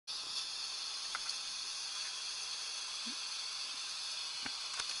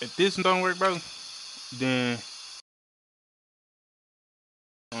If this don't work, bro, then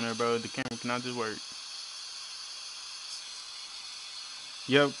on there, bro, the camera cannot just work.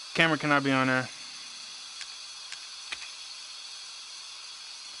 Yep, camera cannot be on there.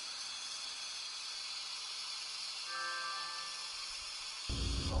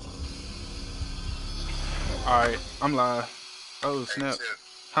 Alright, I'm live. Oh, Hey, snap. Tip,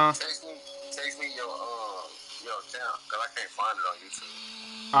 Huh? text me your account, cause I can't find it on YouTube.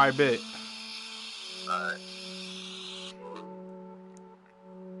 I bet. Alright.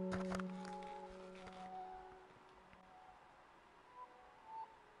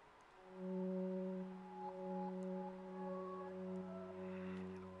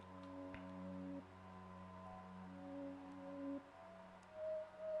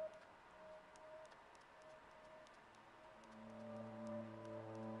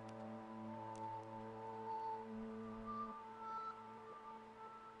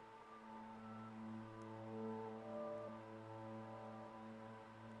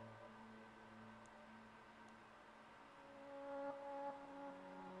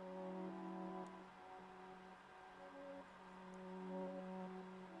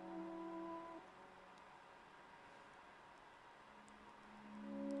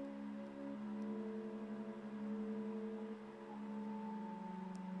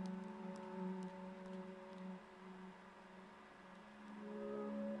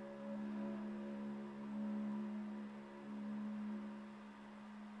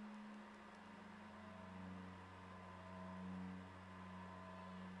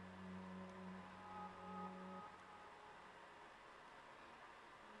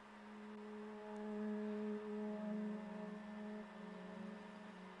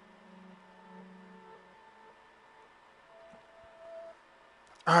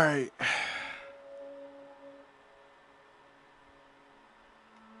 Alright.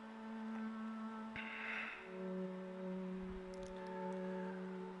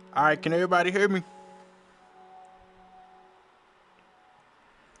 Alright, can everybody hear me?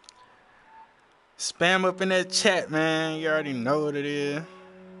 Spam up in that chat, man. You already know what it is.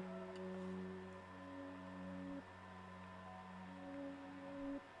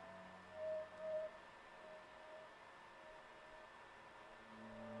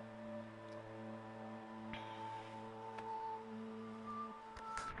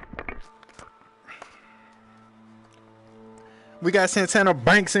 We got Santana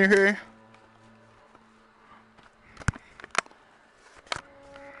Banks in here.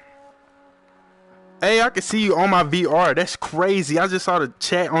 Hey, I can see you on my VR. That's crazy. I just saw the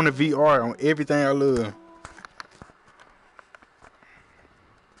chat on the VR on everything I love.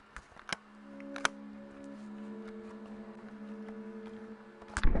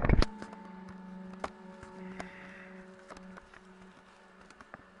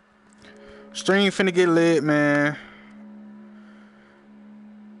 Stream finna get lit, man.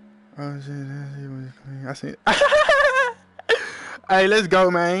 Oh shit, I see. Hey, let's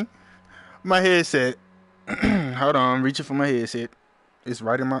go, man. My headset. Hold on, I'm reaching for my headset. It's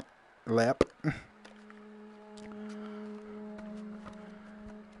right in my lap.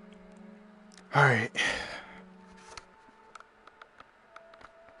 All right.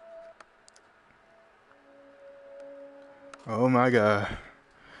 Oh my God.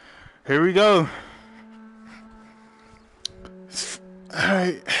 Here we go. All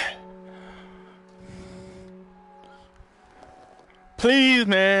right. Please,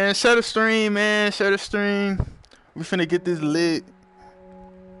 man, share the stream, man. Share the stream. We finna get this lit.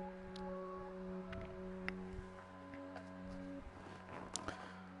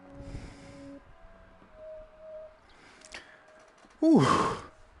 Ooh.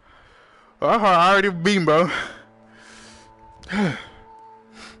 I already beat, bro.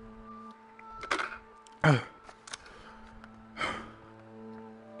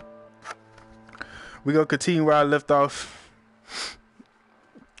 We gonna continue where I left off.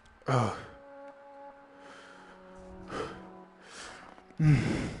 Oh.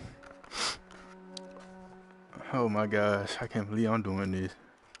 Oh my gosh, I can't believe I'm doing this.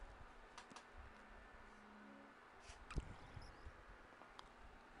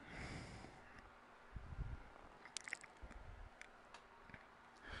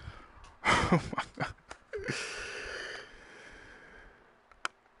 Oh my God.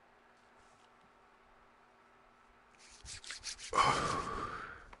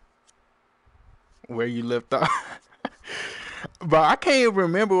 Where you left off? Bro, I can't even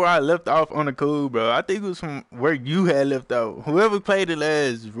remember where I left off on the cool, bro. I think it was from where you had left off. Whoever played it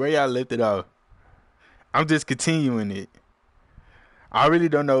last, where y'all left it off. I'm just continuing it. I really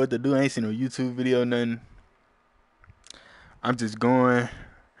don't know what to do. I ain't seen no YouTube video, nothing. I'm just going.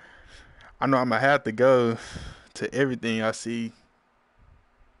 I know I'm gonna have to go to everything I see.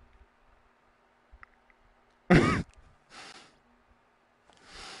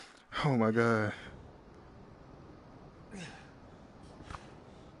 Oh my god.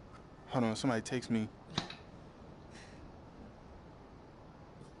 Hold on, somebody text me.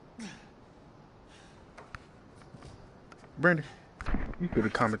 Brandon, you could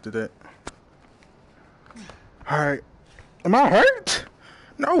have commented that. Alright. Am I hurt?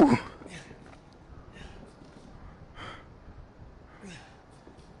 No.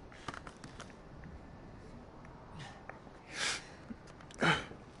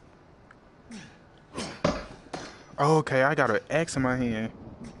 Oh, okay, I got an axe in my hand.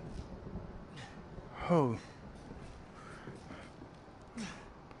 Oh.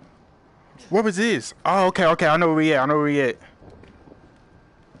 What was this? Oh, okay, okay, I know where we at. I know where we at.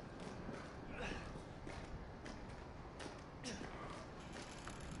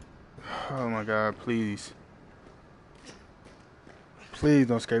 Oh my god, please. Please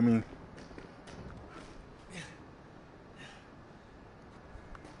don't scare me.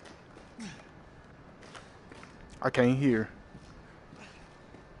 I can't hear.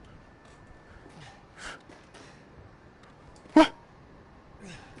 What?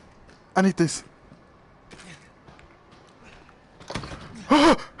 I need this.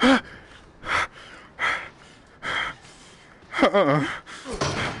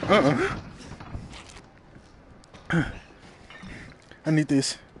 I need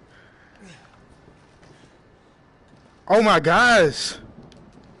this. Oh my gosh.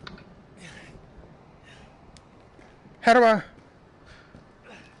 How do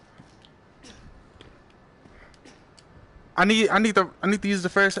I need to use the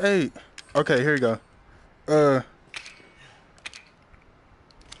first aid. Okay, here you go. Oh,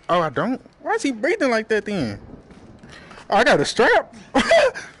 I don't? Why is he breathing like that then? Oh, I got a strap.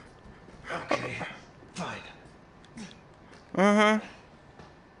 Okay, fine. Uh-huh.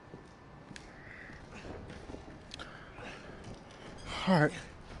 Alright.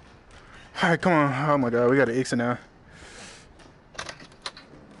 Alright, come on. Oh my god, we got an exit now.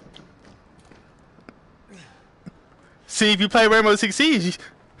 See, if you play Rainbow Six Siege,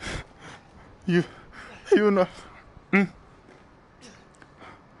 you know.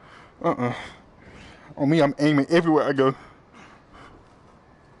 On me, I'm aiming everywhere I go.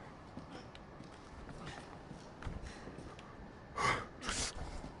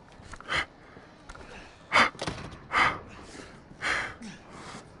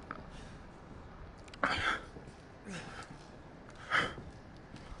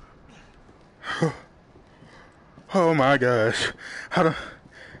 Oh my gosh. How do...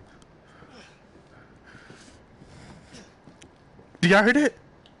 Do y'all hear that?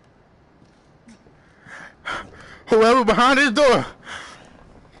 Whoever behind this door.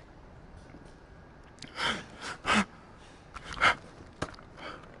 I'm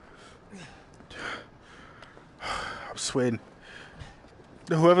sweating.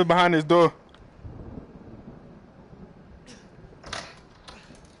 Whoever behind this door.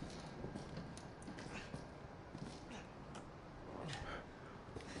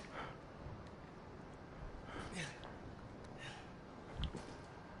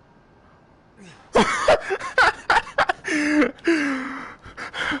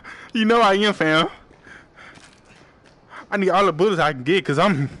 You know I am, fam. I need all the bullets I can get because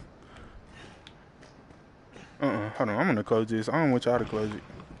I'm... Hold on. I'm going to close this. I don't want y'all to close it.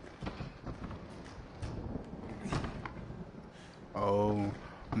 Oh,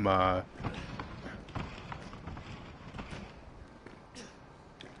 my...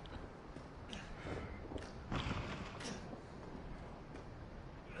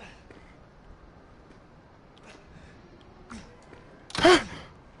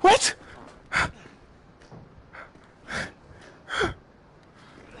 What?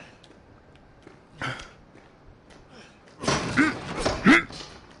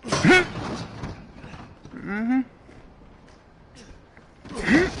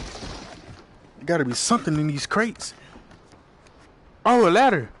 Gotta be something in these crates. Oh, a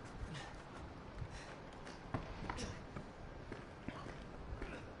ladder.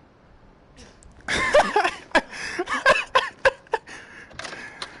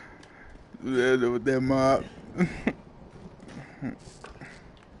 With that mob.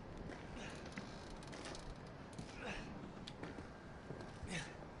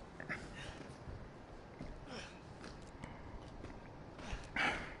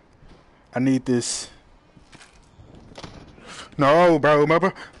 I need this. No, bro,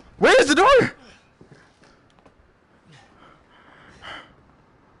 where's the door?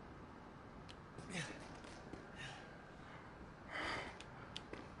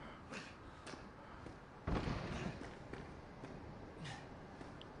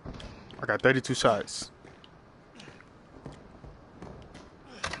 got 32 shots.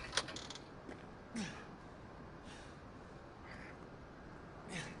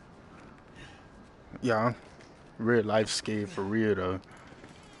 Yeah, I'm real life scared for real though.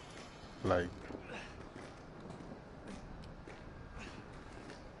 Like,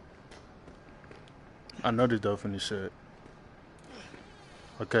 I know this dope from this shit.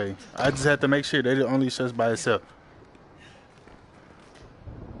 Okay, I just have to make sure that it only shuts by itself.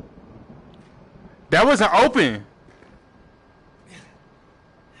 That wasn't open.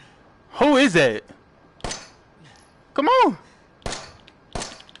 Who is that? Come on.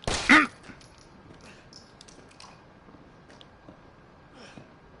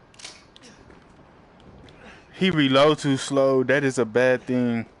 He reload too slow. That is a bad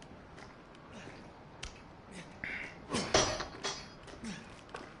thing.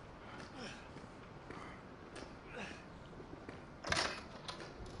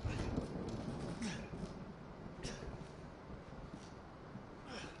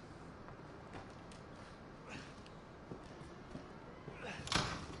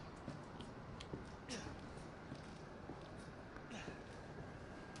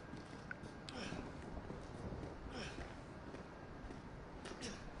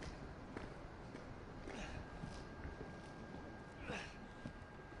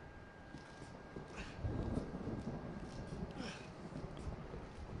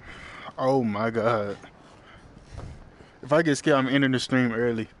 Oh my god. If I get scared, I'm ending the stream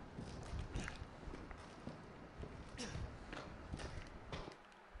early.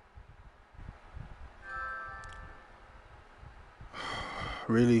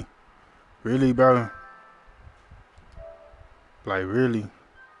 Really? Really, bro? Like, really?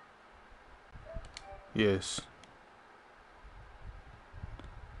 Yes.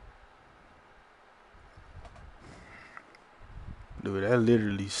 Dude, that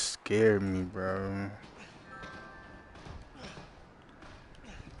literally scared me, bro.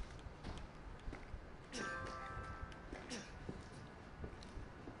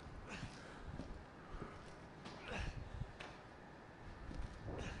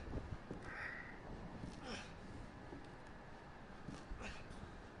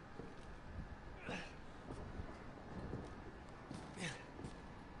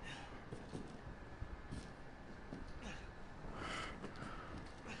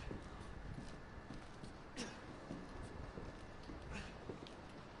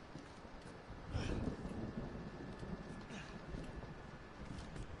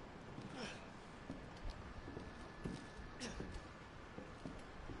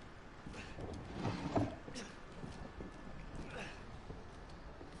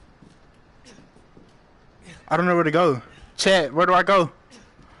 I don't know where to go. Chat, where do I go?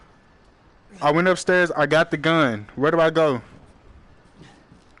 I went upstairs. I got the gun. Where do I go?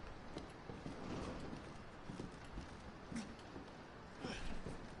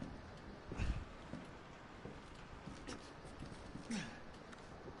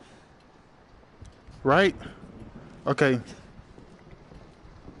 Right? Okay.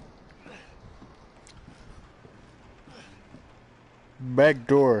 Back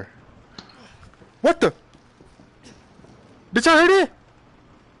door. What the? Did y'all hear that?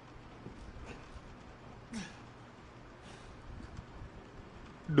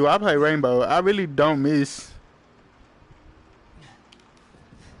 Do I play Rainbow? I really don't miss.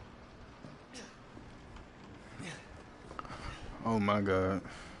 Oh my god.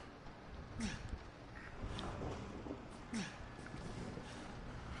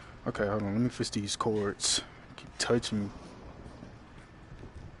 Okay, hold on. Let me fix these cords. Keep touching me.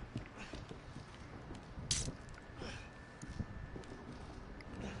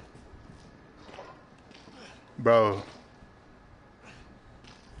 Bro.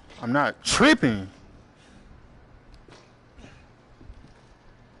 I'm not tripping.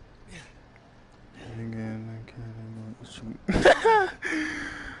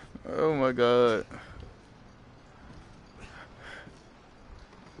 Oh my god.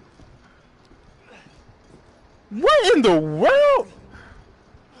 What in the world?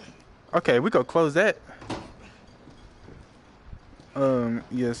 Okay, we go close that.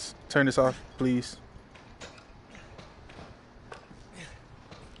 Yes. Turn this off, please.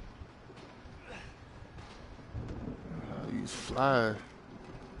 Use fly.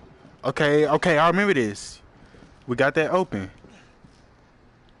 Okay, okay, I remember this. We got that open.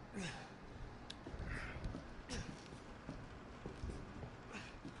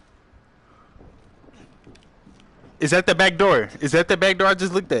 Is that the back door? Is that the back door I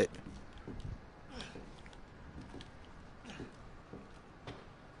just looked at?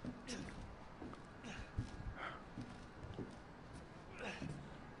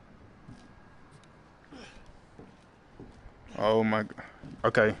 Oh my.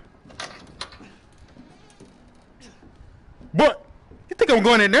 Okay. What? You think I'm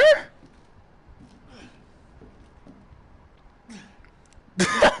going in there?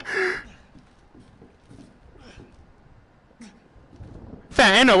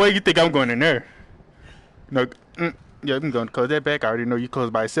 Fam, ain't no way you think I'm going in there. No. Yeah, I'm going to close that back. I already know you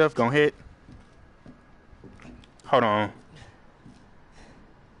closed by yourself. Go ahead. Hold on.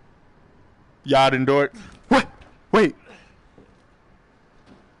 Y'all didn't do it. What? Wait.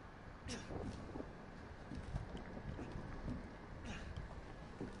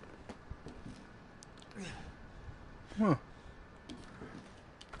 Huh.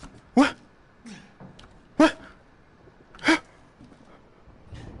 What? What?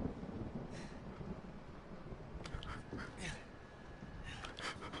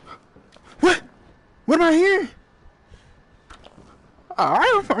 What? What am I hearing? Alright,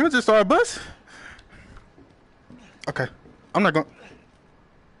 I'm gonna just start a bus. Okay. I'm not gonna.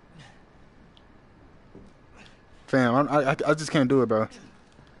 Fam, I just can't do it, bro.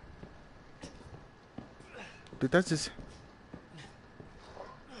 Dude, that's just.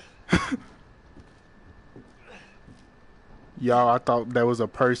 Y'all, I thought that was a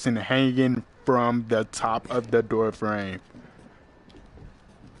person hanging from the top of the door frame.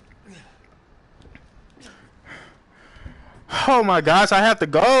 Oh my gosh, I have to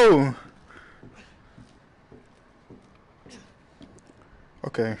go.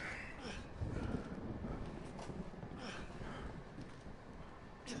 Okay.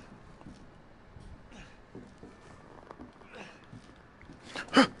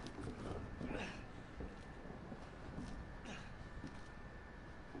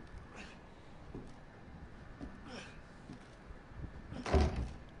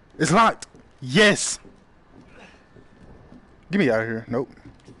 It's locked. Yes. Get me out of here. Nope.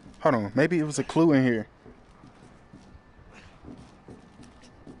 Hold on. Maybe it was a clue in here.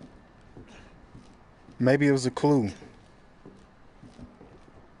 Maybe it was a clue.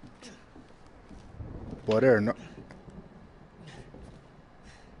 Boy, there are no.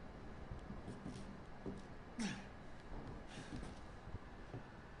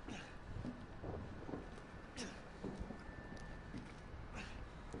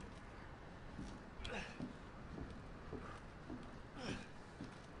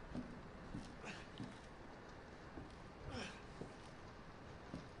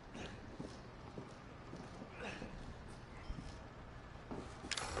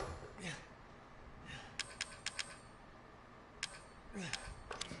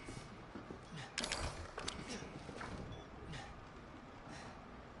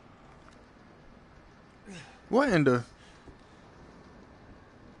 What in the?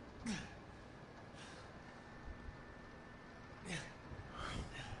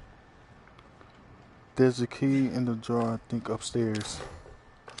 There's a key in the drawer, I think, upstairs.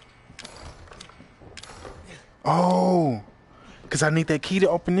 Oh, because I need that key to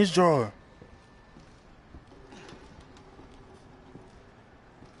open this drawer.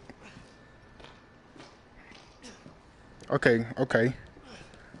 Okay, okay.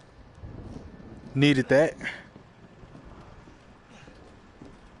 Needed that.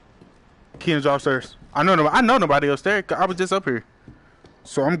 Key in the drawer upstairs. I know nobody upstairs. I was just up here.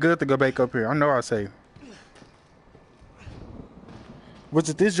 So I'm good to go back up here. I know I say. Was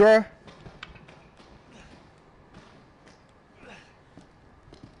it this drawer?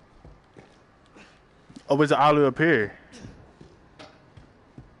 Or was it all the way up here?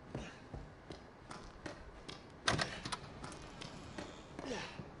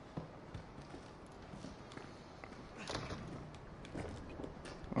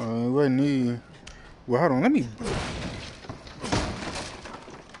 What need? Well, hold on. Let me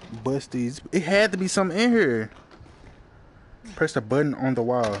bust these. It had to be something in here. Press the button on the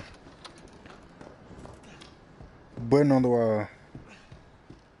wall. Button on the wall.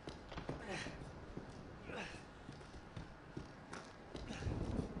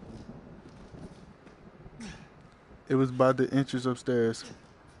 It was by the entrance upstairs.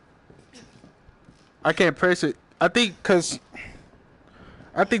 I can't press it. I think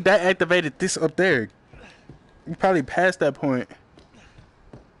that activated this up there. We probably passed that point.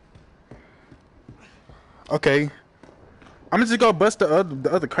 Okay. I'm gonna just go bust the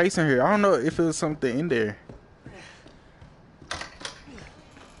other crates in here. I don't know if it was something in there.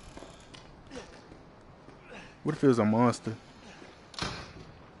 What if it was a monster?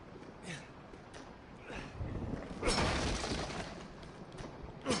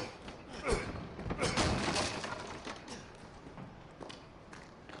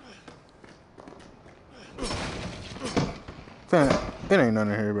 Fam, it ain't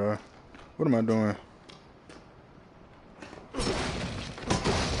nothing here, bro. What am I doing?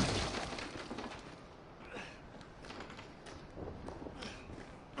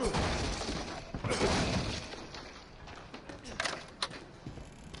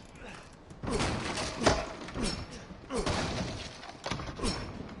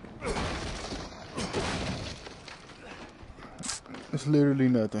 It's literally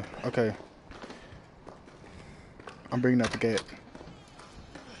nothing. Okay. I'm bringing out the cat.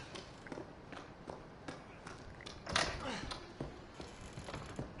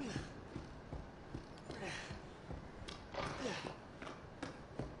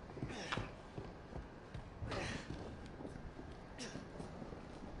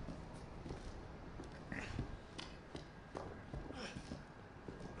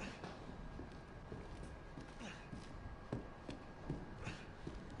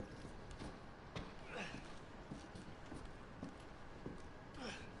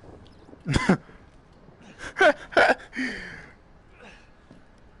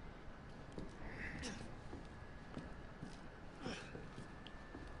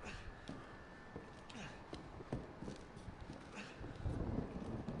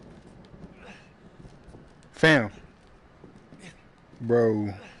 Fam.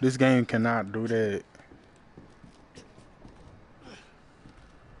 Bro, this game cannot do that.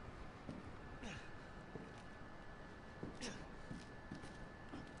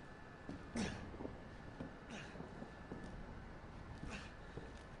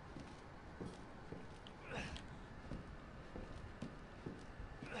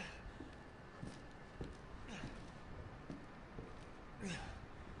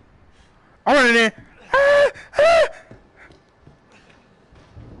 I'm running in.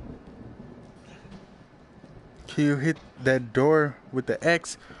 Can you hit that door with the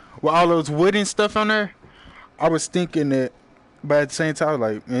X with all those wooden stuff on there? I was thinking that, but at the same time, I was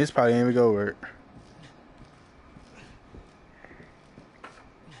like, man, this probably ain't gonna work.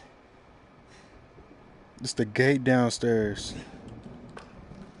 It's the gate downstairs.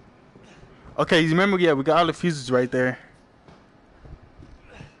 Okay, you remember? Yeah, we got all the fuses right there.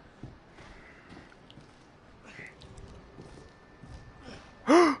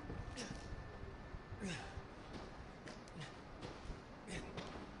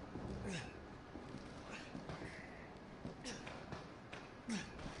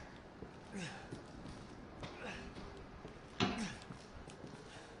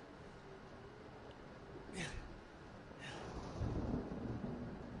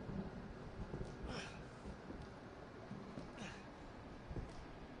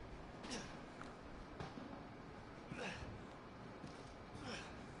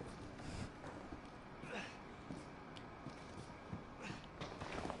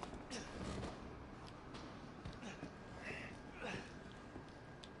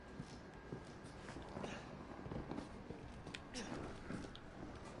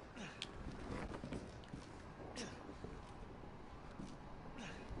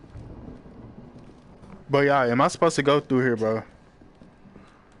 But yeah, am I supposed to go through here, bro?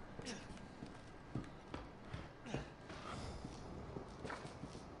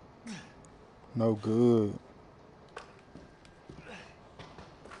 No good.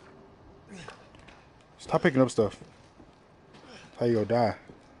 Stop picking up stuff. How you gonna die?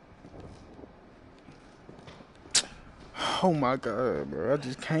 Oh my god, bro. I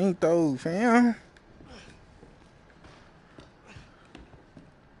just can't though, fam.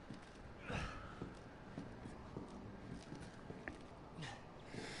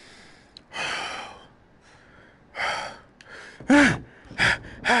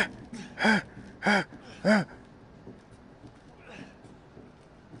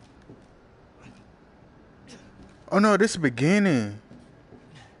 Oh no, this is the beginning.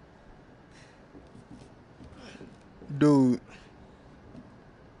 Dude.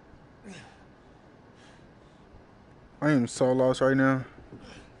 I am so lost right now.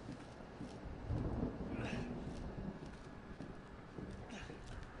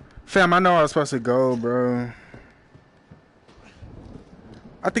 Fam, I know I was supposed to go, bro.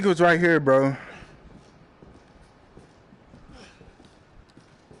 I think it was right here, bro.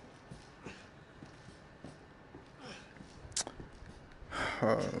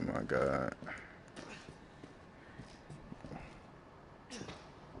 Oh my god.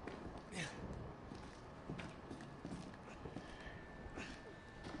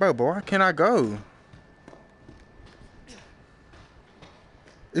 Bro, but why can't I go?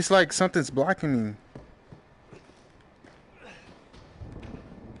 It's like something's blocking me.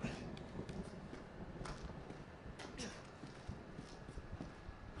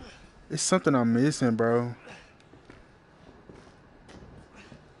 It's something I'm missing, bro.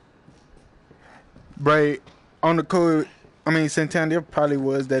 Bro, on the code, I mean, Santana, there probably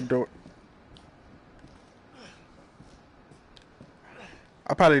was that door.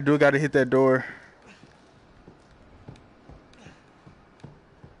 I probably do gotta hit that door.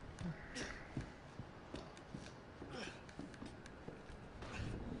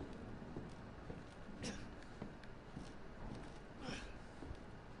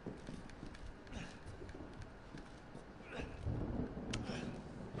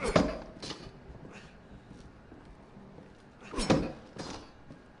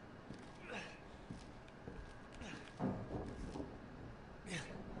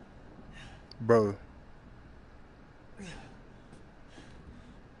 Bro.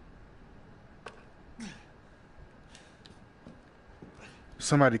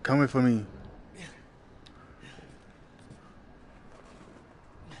 Somebody coming for me.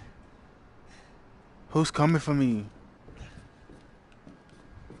 Who's coming for me?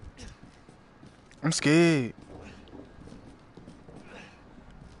 I'm scared.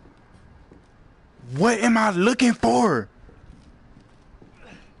 What am I looking for?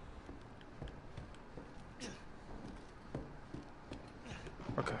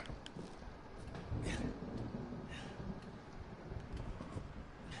 Okay.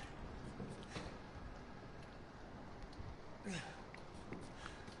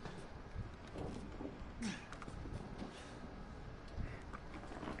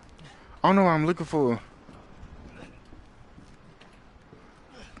 I don't know what I'm looking for.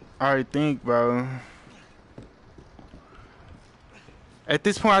 I think, bro. At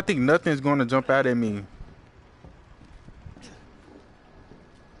this point, I think nothing's gonna jump out at me.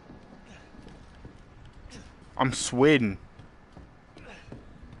 I'm sweating.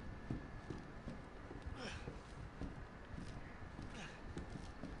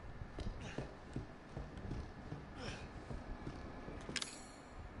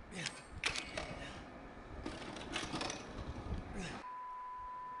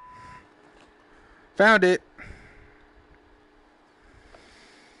 Found it.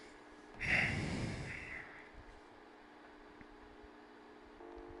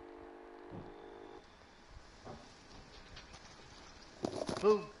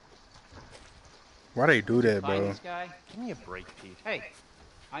 Boo. Why they do that, Find bro? this guy? Give me a break, Pete. Hey,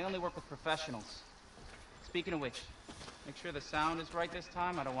 I only work with professionals. Speaking of which, make sure the sound is right this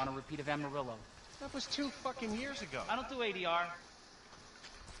time. I don't want a repeat of Amarillo. That was 2 fucking years ago. I don't do ADR.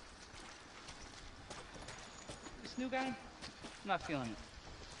 This new guy? I'm not feeling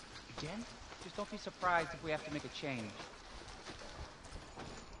it. Again? Just don't be surprised if we have to make a change.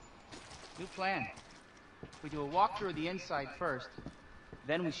 New plan. We do a walkthrough of the inside first,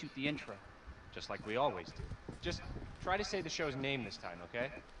 then we shoot the intro. Just like we always do. Just try to say the show's name this time, okay?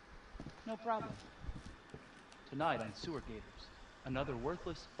 No problem. Tonight on Sewer Gators, another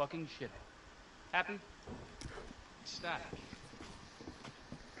worthless fucking shit. Happy? Ecstatic.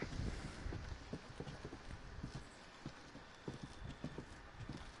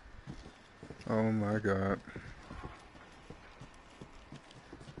 Oh my god.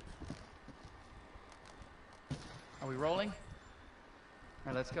 Are we rolling? All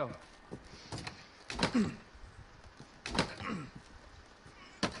right, let's go.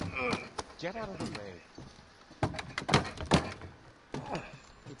 Get out of the way.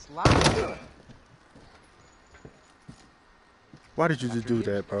 It's loud. Why did you just do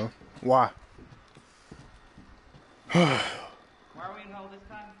that, bro? Why? Why are we in hell this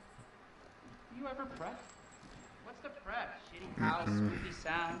time? You ever prep? What's the prep? Shitty house, spooky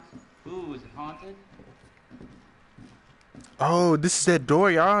sounds. Ooh, is it haunted? Oh, this is that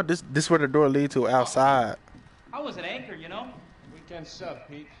door, y'all. This where the door leads to outside. I was an anchor, you know? Weekend sub,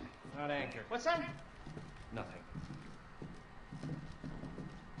 Pete. Not anchor. What's that? Nothing.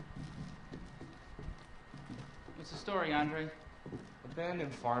 What's the story, Andre?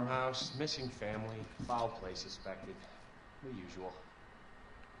 Abandoned farmhouse, missing family, foul play suspected. The usual.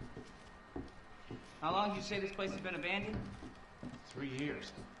 How long did you say this place has been abandoned? 3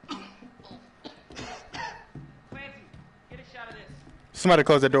 years. Clancy, get a shot of this. Somebody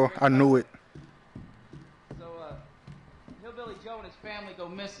close the door. I knew it. So, Hillbilly Joe and his family go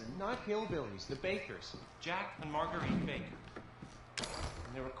missing. Not hillbillies, the Bakers. Jack and Marguerite Baker.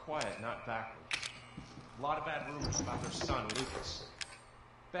 And they were quiet, not backward. A lot of bad rumors about their son, Lucas.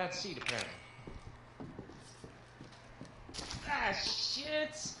 Bad seed, apparently. Ah,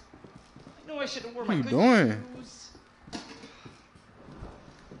 shit! I knew I should have worn What my you good doing? shoes.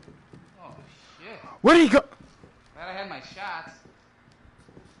 Oh, shit. Where did he go? Glad I had my shots.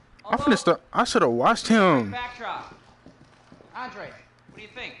 I finished up. I should have watched him. Backdrop. Andre, what do you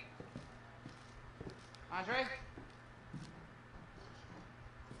think? Andre?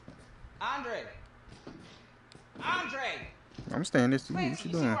 Andre! Andre! I'm staying this to you. What Clancy,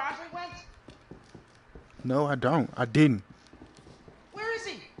 you you see doing? where Andre went? No, I don't. I didn't. Where is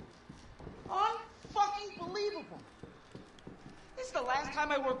he? Unfucking believable. This is the last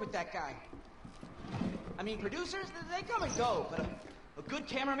time I work with that guy. I mean, producers, they come and go, but a good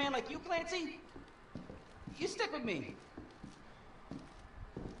cameraman like you, Clancy, you stick with me.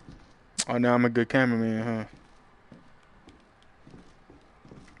 Oh, now I'm a good cameraman, huh?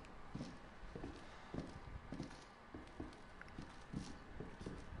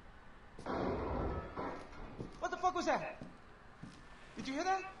 What the fuck was that? Did you hear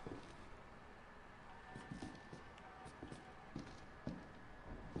that?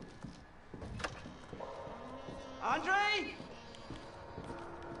 Andre?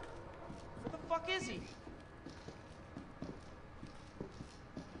 Where the fuck is he?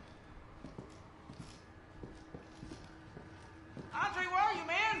 Andre, where are you,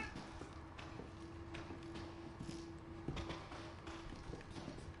 man?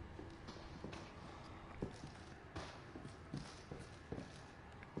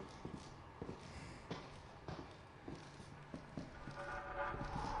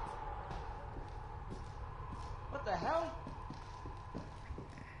 What the hell?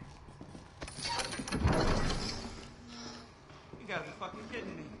 You gotta be fucking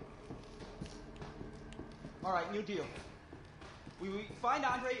kidding me. All right, new deal. We find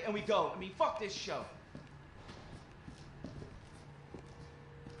Andre and we go. I mean, fuck this show.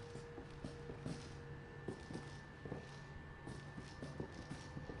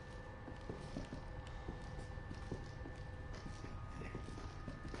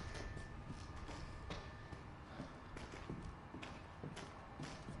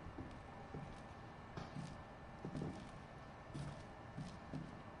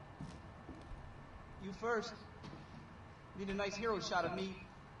 You first. Need a nice hero shot of me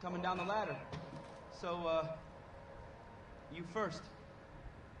coming down the ladder. So, you first.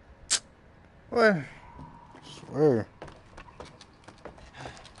 What? I swear.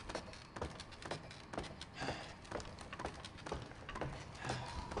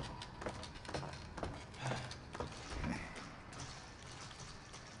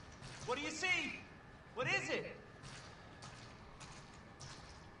 What do you see? What is it?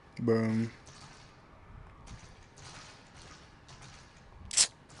 Boom.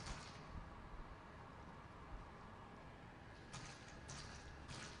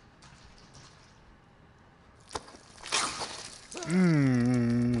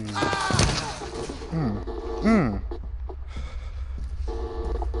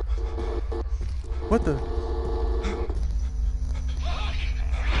 What the?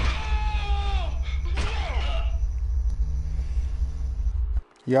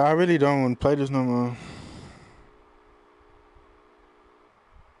 Yeah, I really don't want to play this no more.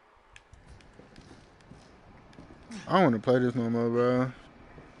 I don't want to play this no more, bro.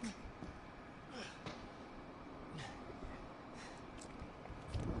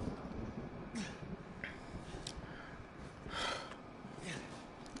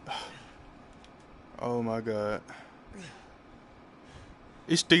 Oh my god.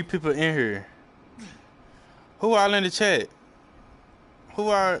 It's 3 people in here. Who all in the chat? Who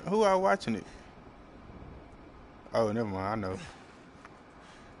are watching it? Oh, never mind, I know.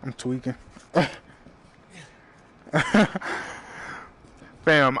 I'm tweaking.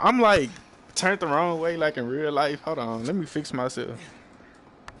 Fam, I'm like turned the wrong way like in real life. Hold on, let me fix myself.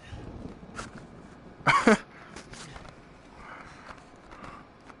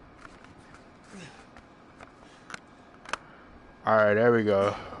 Alright, there we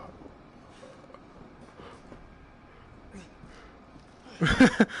go.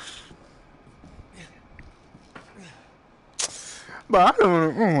 But I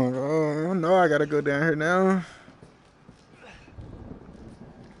don't. Oh my god! I know I gotta go down here now.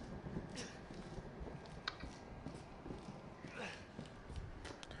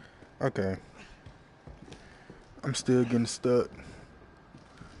 Okay. I'm still getting stuck.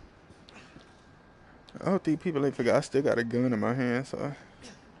 I don't think people ain't forgot I still got a gun in my hand, so.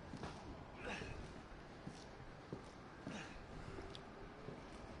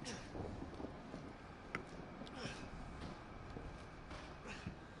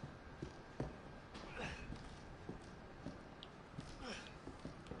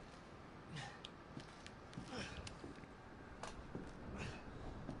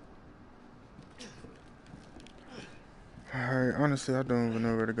 Alright, honestly, I don't even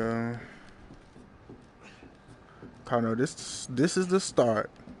know where to go. Connor, this is the start.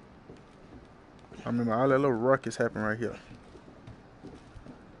 I remember all that little ruckus happened right here.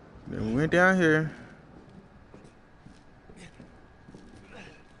 Then we went down here.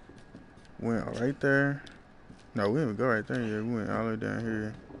 Went right there. No, we didn't go right there yet. We went all the way down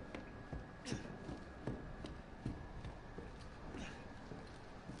here.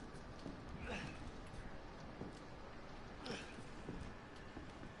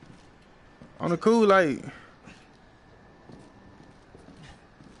 On the cool, like,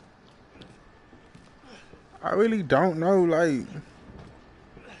 I really don't know, like,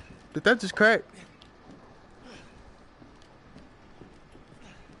 did that just crack?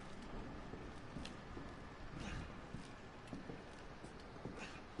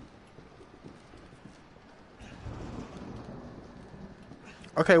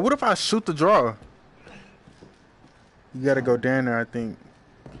 Okay, what if I shoot the drawer? You gotta go down there, I think.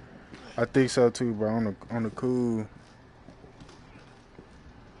 I think so too, bro. On the cool.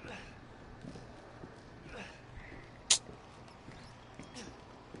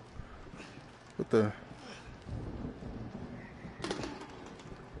 What the?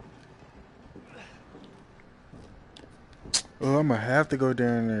 Oh, I'm gonna have to go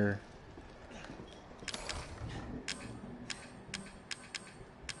down there.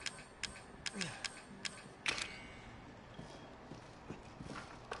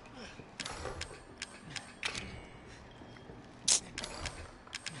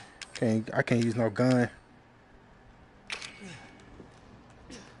 I can't use no gun.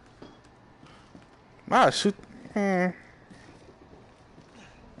 Ah, shoot. I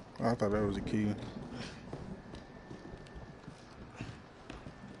thought that was a key.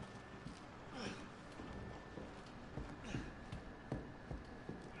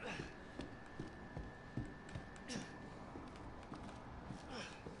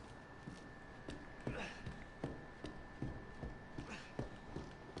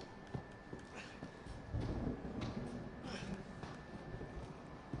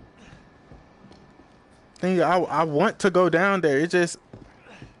 I want to go down there. It just,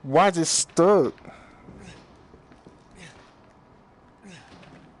 why is it stuck?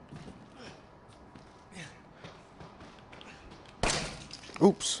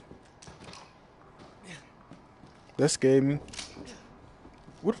 Oops. That scared me.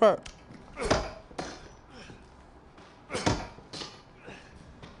 What if I...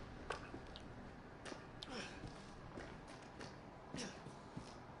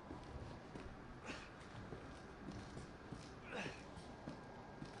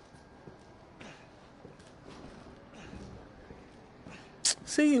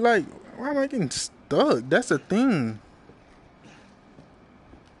 See, like, why am I getting stuck? That's the thing.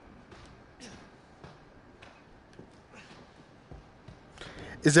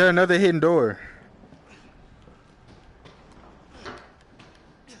 Is there another hidden door?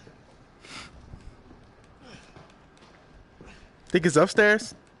 Think it's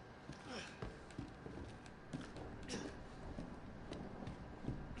upstairs?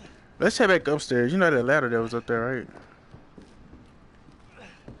 Let's head back upstairs. You know that ladder that was up there, right?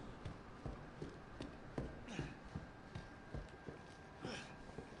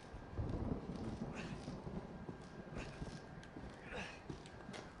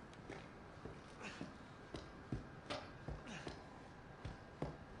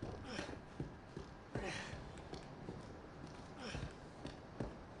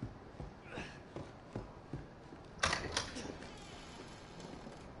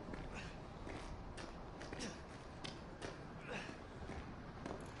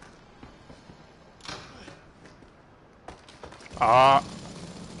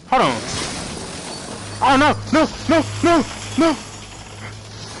 Hold on. Oh no, no, no, no, no.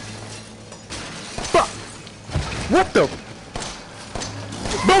 Fuck. What the?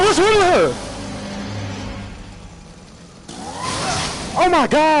 Bro, what's wrong with her? Oh my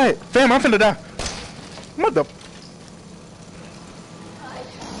god. Fam, I'm finna die. What the?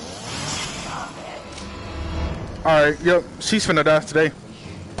 Alright, yep. She's finna die today.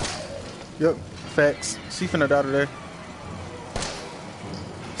 Yep, facts. She finna die today.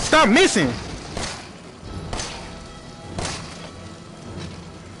 Stop missing!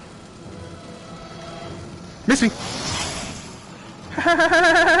 Miss me!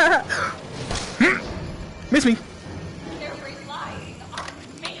 Miss me! They're relying on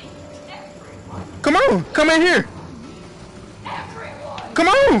me. Everyone. Come on! Come in here! Everyone. Come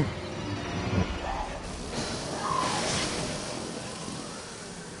on!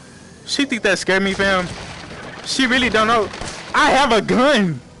 She think that scared me, fam. She really don't know. I have a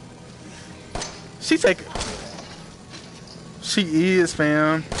gun! She take. She is,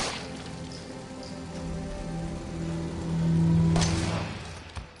 fam.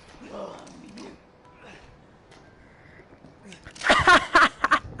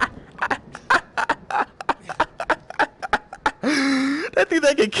 That thing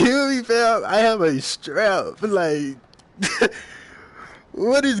that can kill me, fam. I have a strap. Like,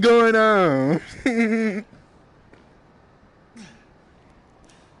 what is going on?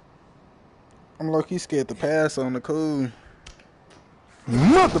 I'm low-key scared to pass on the cool.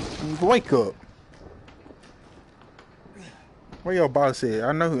 Mother, wake up. Where your boss at?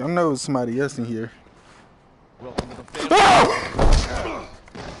 I know somebody else in here. Welcome to the family.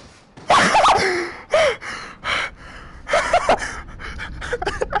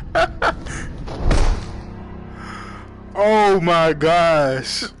 Oh my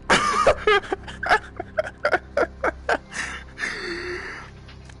gosh.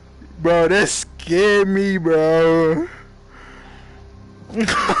 Bro, that scared me, bro.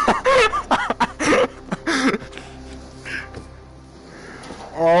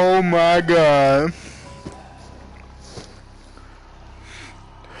 Oh my god.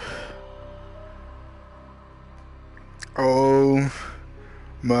 Oh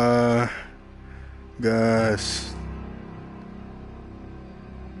my gosh.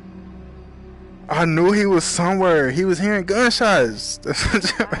 I knew he was somewhere. He was hearing gunshots. To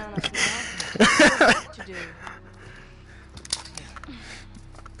do.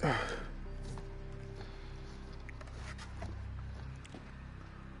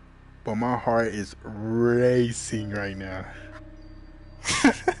 But my heart is racing right now.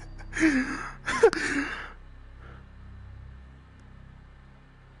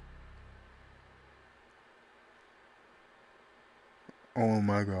 Oh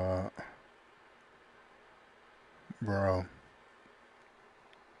my god. Bro.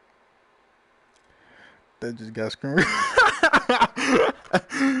 That just got screwed.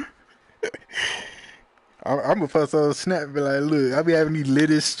 I'm gonna post on Snap and be like, look, I be having these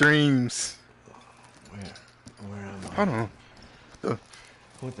latest streams. Where am I? Hold on.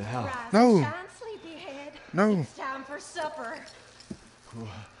 What the hell? Rise No. and shine, sleepyhead. No. It's time for supper.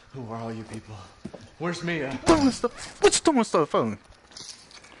 Who are all you people? Where's Mia? Doing stuff. What you doing stuff for?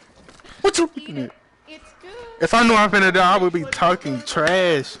 What you Eat looking it. at? It's good. If I knew I'm finna die, I would be talking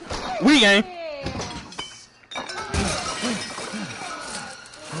trash. We ain't.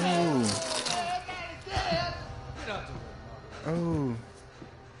 Oh. Oh.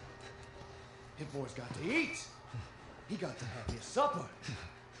 His boy's got to eat. He got to have his supper.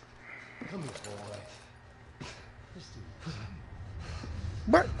 Come here,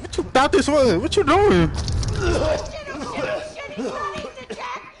 boy. What you thought this was? What you doing? He's not eating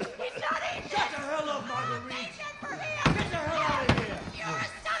Jack. He's not eating. Get the hell up, Marguerite! For him. Get the hell out of here! You're a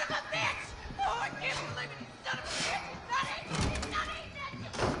son of a bitch. Oh, I can't believe it. You son of a bitch. He's not eating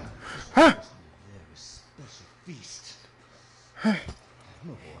it. Huh? Very special feast.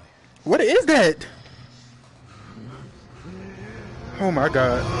 What is that? Oh my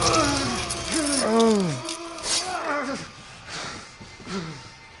god. Oh.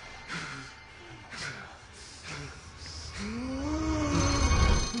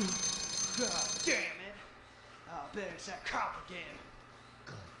 God damn it. I'll bet it's that cop again.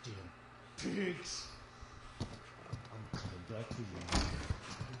 Goddamn pigs! I'm coming back for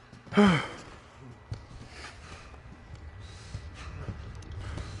you.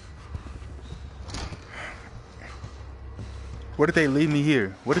 What did they leave me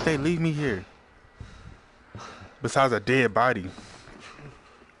here? What did they leave me here? Besides a dead body.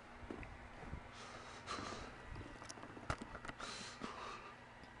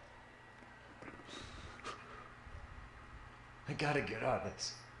 I gotta get out of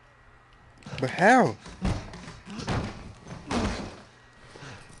this. But how?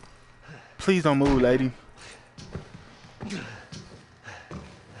 Please don't move, lady.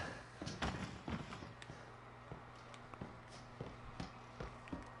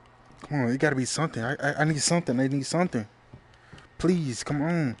 Come on, it gotta be something. I need something. I need something. Please, come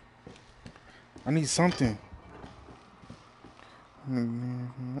on. I need something.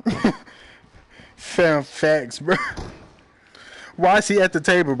 Fam facts, bro. Why is he at the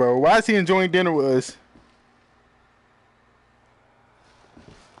table, bro? Why is he enjoying dinner with us?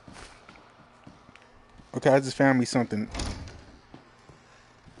 Okay, I just found me something.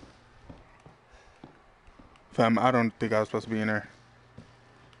 Fam, I don't think I was supposed to be in there.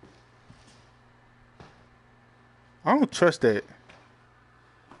 I don't trust that.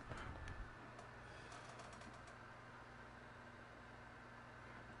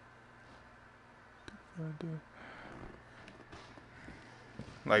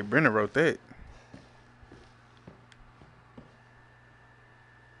 Like Brenda wrote that.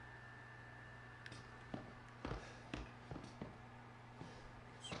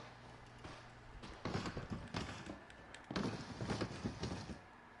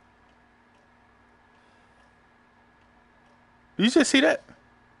 You just see that?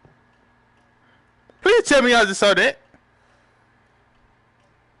 Please tell me I just saw that.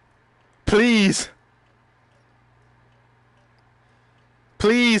 Please.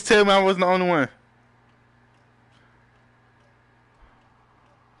 Please tell me I wasn't the only one.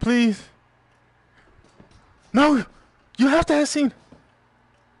 Please. No, you have to have seen.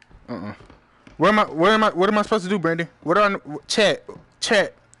 What am I supposed to do, Brandon? What are chat?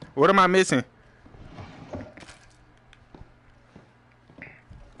 What am I missing?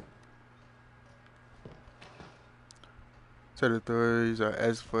 Said authorities are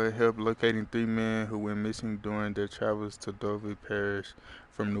asking for help locating 3 men who went missing during their travels to Dover Parish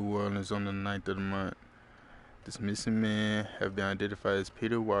from New Orleans on the 9th of the month. This missing men have been identified as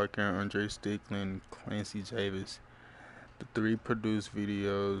Peter Walker, Andre Stickland, and Clancy Javis. The three produced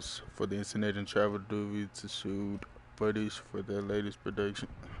videos for the incident and traveled to shoot footage for their latest production.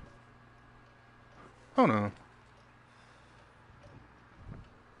 Hold on.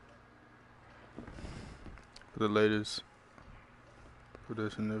 For the latest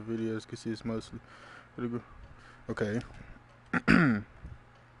production of videos, consists mostly. Okay.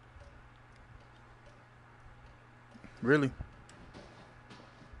 Really?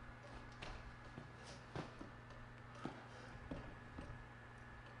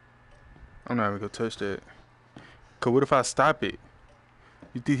 I'm not even gonna touch that. Cause what if I stop it?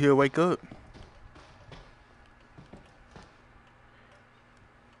 You think he'll wake up?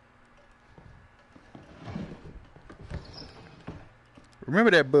 Remember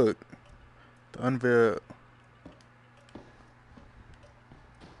that book? The Unveiled.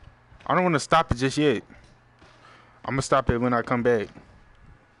 I don't want to stop it just yet. I'm gonna stop it when I come back.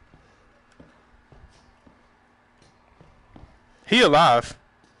 He alive.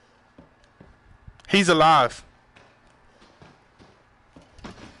 He's alive.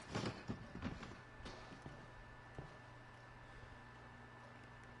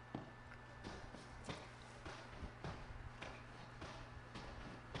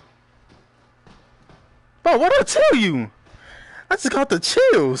 Bro, what I tell you? I just got the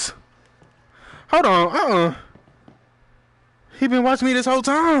chills. Hold on, He been watching me this whole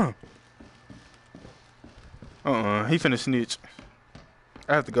time. He finna snitch.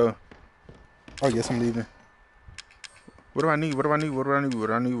 I have to go. Oh, yes, I'm leaving. What do I need? What do I need? What do I need? What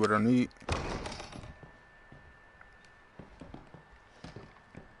do I need? What do I need?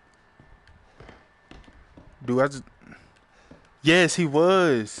 Do I just... Yes, he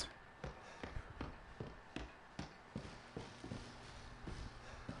was.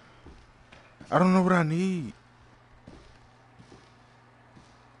 I don't know what I need.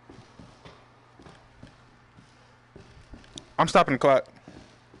 I'm stopping the clock.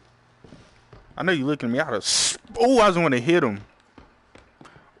 I know you looking at me. I just... Oh, I just want to hit him.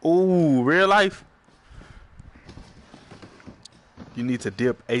 Oh, real life. You need to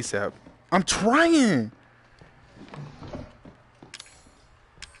dip ASAP. I'm trying.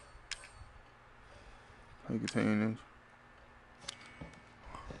 How you contain this?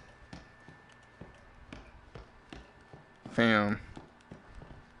 Fam.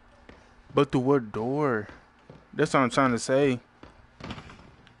 But through what door? That's what I'm trying to say.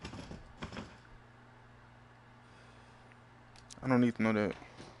 I don't need to know that.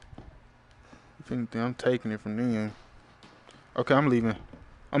 If anything, I'm taking it from them. Okay, I'm leaving.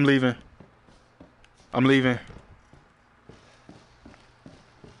 I'm leaving. I'm leaving.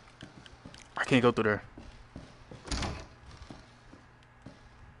 I can't go through there.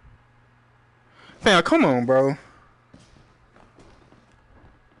 Fam, come on, bro.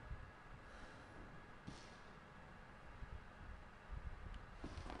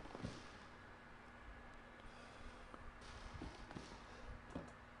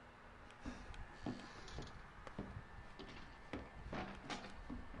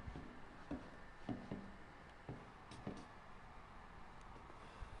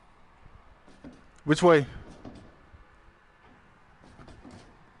 Which way?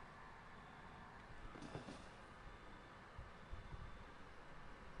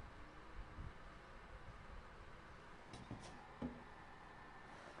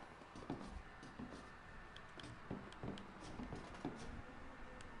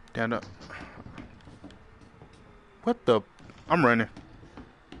 Down up. What the? I'm running.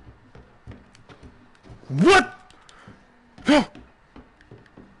 What? No.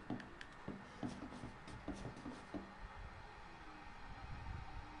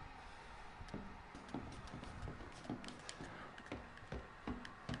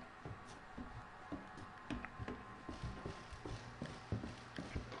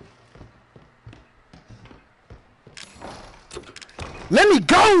 Let me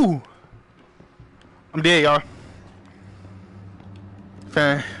go! I'm dead, y'all.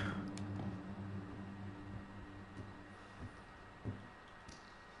 Fine.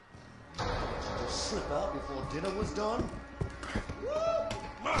 Just slip out before dinner was done?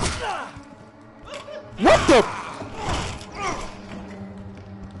 What the?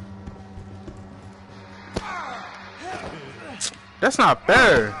 That's not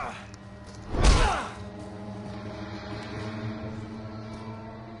fair.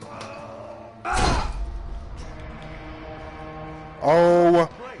 Oh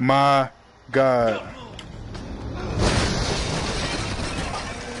my God.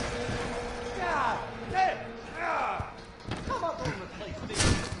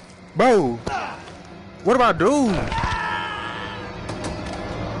 Bro. What do I do?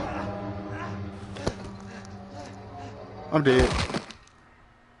 I'm dead.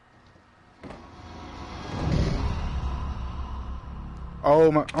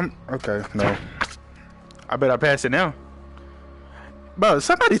 Oh my, I'm okay. No, I bet I passed it now. Bro,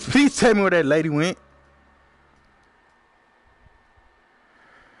 somebody please tell me where that lady went.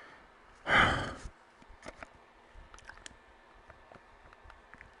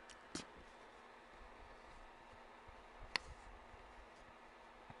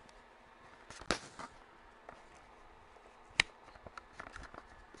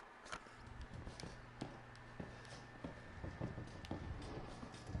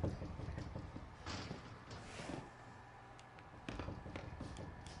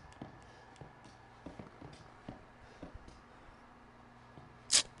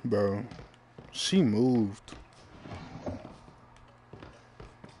 Bro, she moved.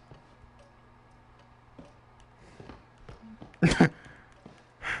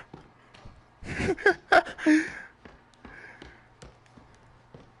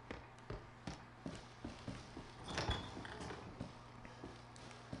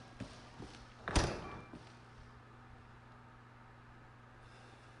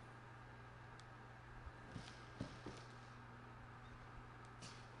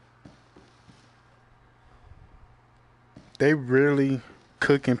 They really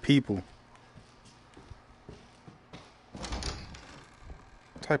cooking people.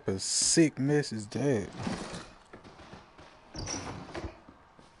 What type of sick mess is that?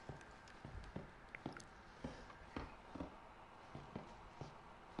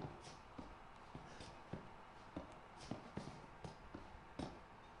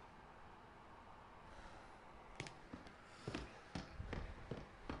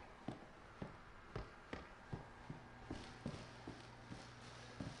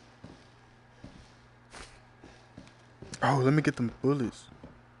 Oh, let me get them bullets.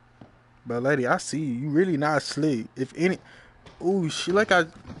 But lady, I see you. You really not slick. If any, ooh, she like I.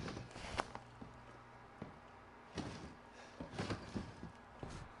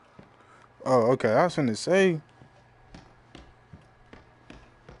 Oh, okay. I was finna say.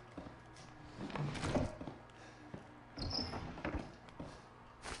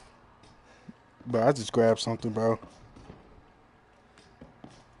 But I just grabbed something, bro.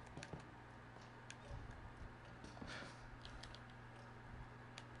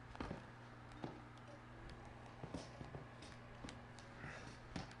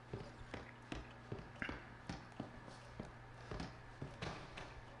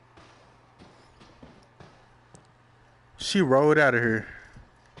 She rolled out of here.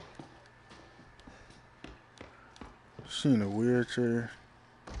 She in a wheelchair.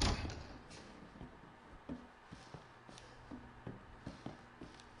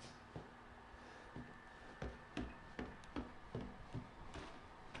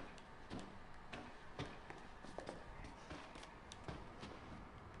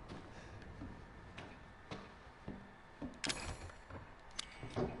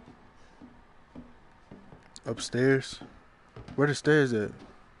 Upstairs. Where the stairs at?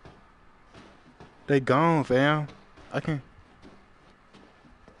 They gone, fam. I can.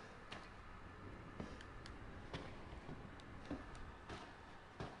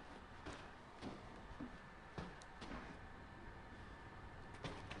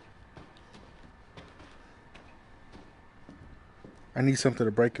 I need something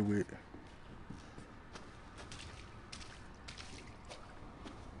to break it with.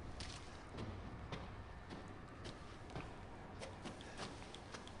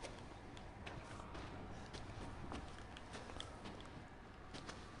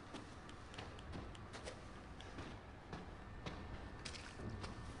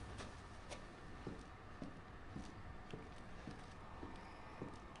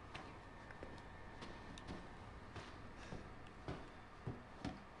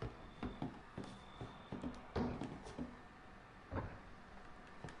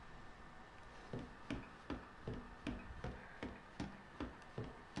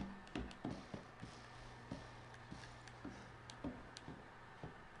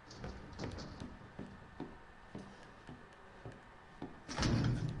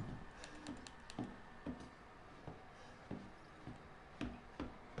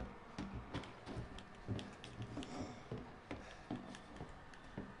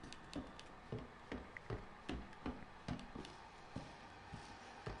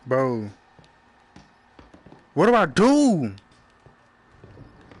 Bro. What do I do?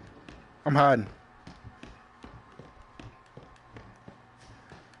 I'm hiding.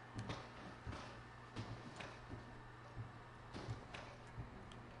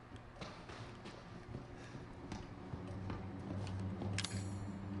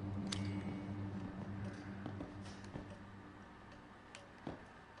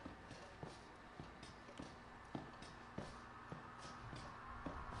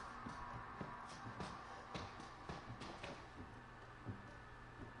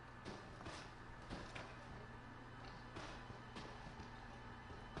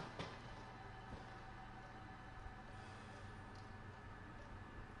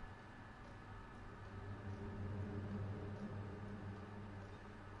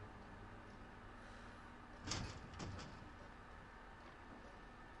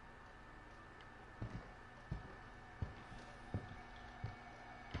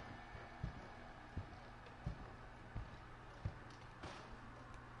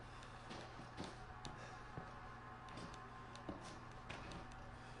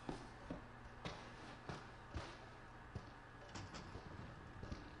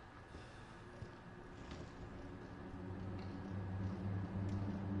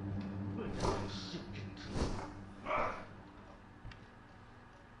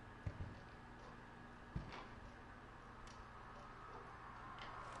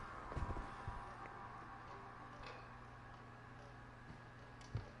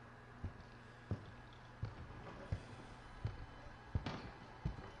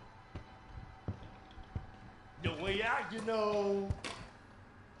 the way out, you know.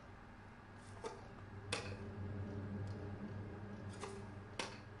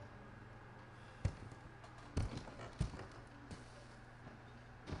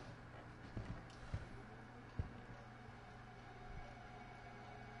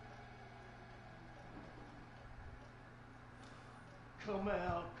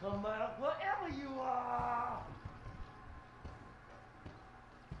 Come out, wherever you are.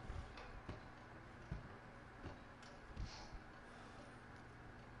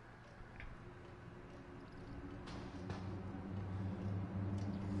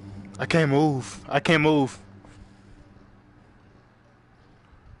 I can't move. I can't move.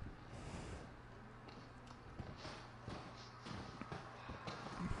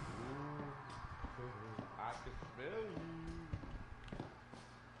 I can smell you.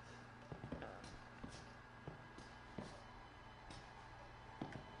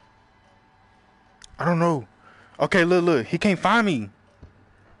 I don't know. Okay, look. He can't find me.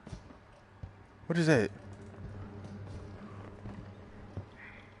 What is that?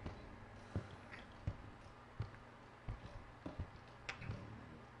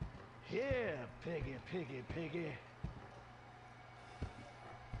 Here, piggy, piggy, piggy.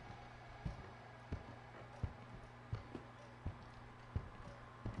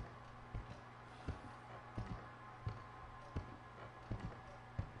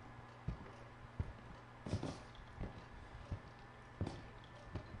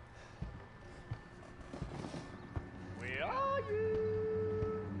 Where are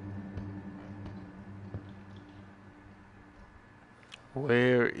you?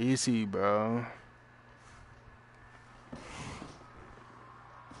 Where is he, bro?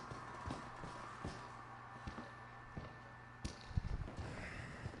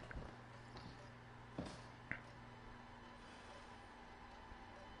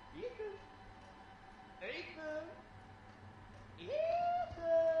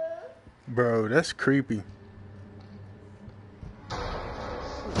 Bro, that's creepy.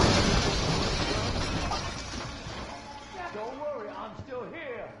 Don't worry, I'm still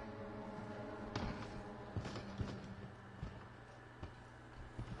here.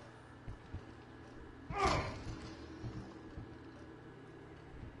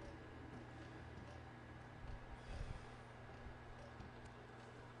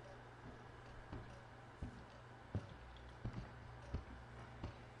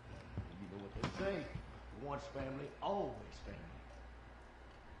 You know what they say, once family, always family.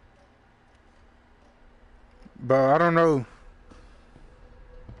 Bro, I don't know.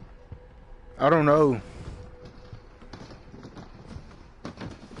 I don't know.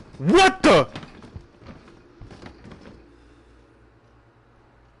 What the?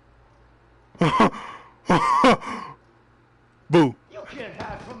 Boo. You can't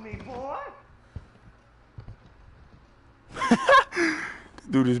hide from me, boy.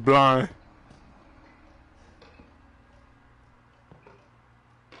 Dude is blind.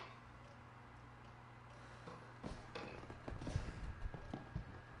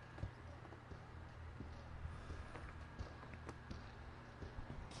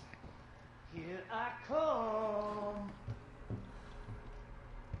 Here I come.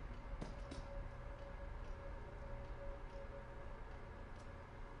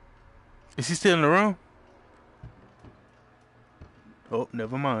 Is he still in the room? Oh,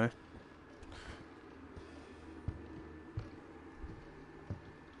 never mind.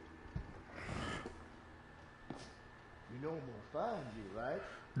 You know I'm gonna find you, right?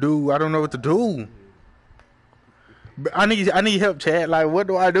 Dude, I don't know what to do. But I need help, Chad. Like, what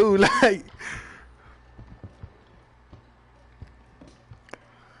do I do? Like,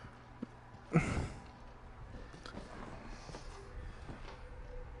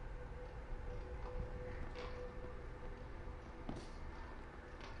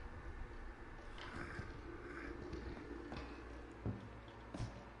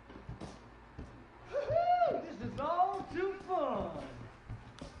 This is all too fun.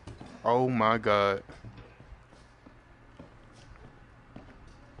 oh my God.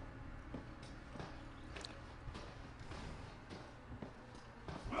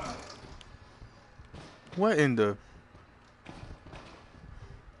 What in the?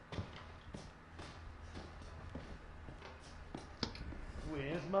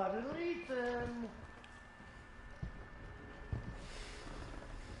 Where's my little Ethan?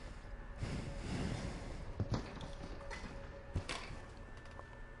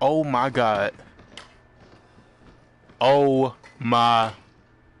 Oh my God. Oh my.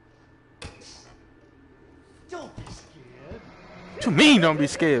 Don't be scared. What you mean don't be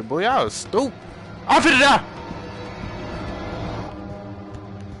scared, boy? Y'all stupid. I'm finna die.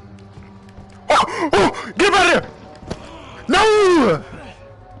 Oh! Oh, get him out of there! No!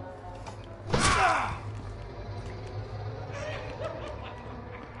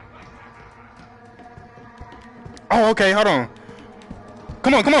 Oh, okay, hold on.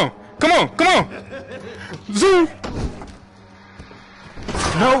 Come on, come on, come on, come on! Zoom!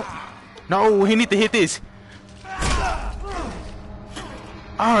 No! No, he need to hit this.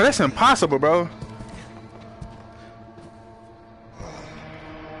 Oh, that's impossible, bro.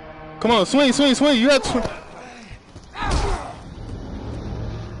 Come on, swing, swing, swing. You have to.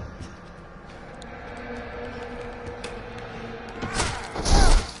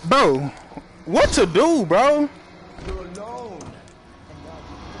 Bro, what to do, bro?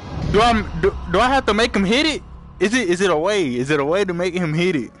 Do I have to make him hit it? Is it a way? Is it a way to make him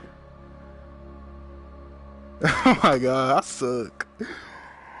hit it? Oh my god, I suck.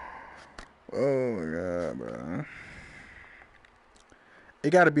 Oh my god, bro. It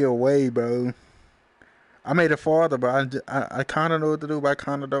gotta be a way, bro. I made it farther, bro. I kind of know what to do, but I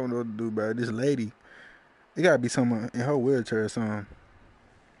kind of don't know what to do, bro. This lady, it gotta be someone in her wheelchair or something.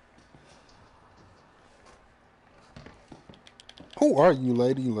 Who are you,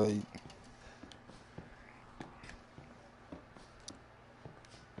 lady? Like,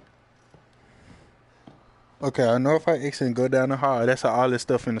 okay, I know if I exit and go down the hall, that's how all this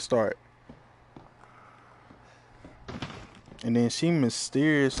stuff in the start. And then she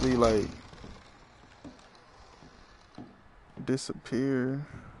mysteriously, like, disappear.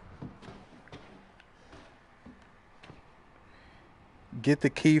 Get the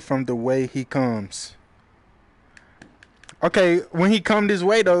key from the way he comes. Okay, when he come this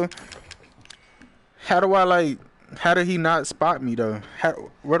way, though, how do I, like, how did he not spot me, though?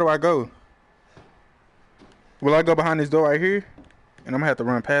 Where do I go? Will I go behind this door right here? And I'm gonna have to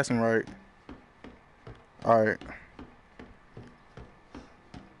run past him, right? Alright.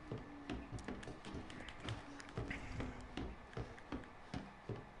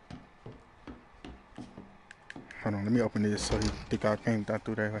 Hold on, let me open this so he think I came down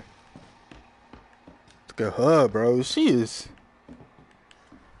through that way. Look at her, bro. She is.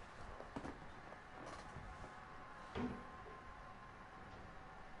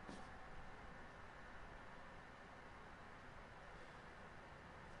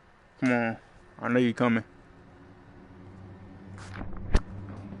 Come on. I know you coming.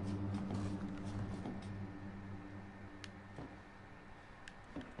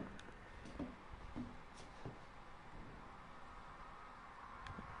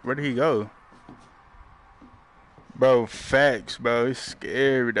 Where did he go? Bro, facts, bro. It's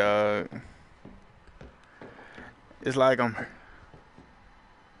scary, dog. It's like I'm.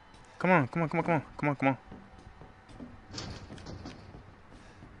 Come on, come on, come on, come on, come on, come on.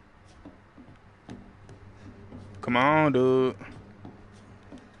 Come on, dude.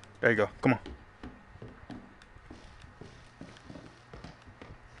 There you go. Come on.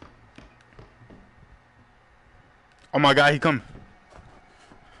 Oh my God, he coming.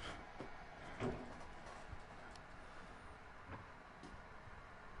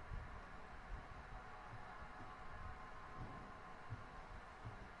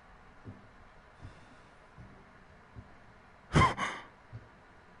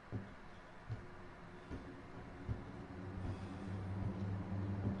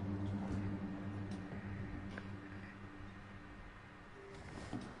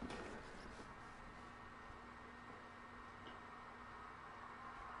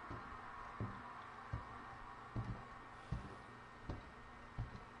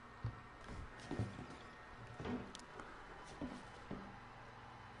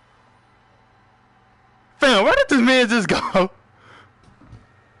 Fam, where did this man just go?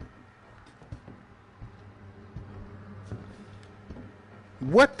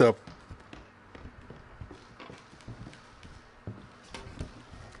 What the?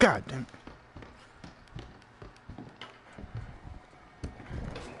 God damn it.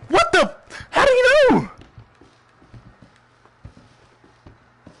 What the? How do you know?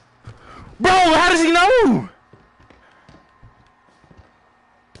 Bro, how does he know?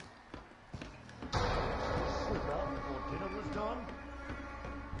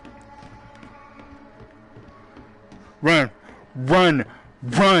 Run, run,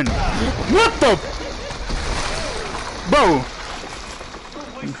 run. What the? Bro.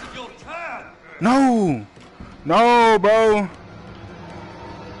 No. No, bro.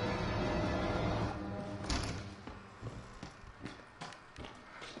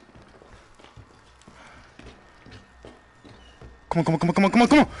 Come on, come on, come on, come on, come on,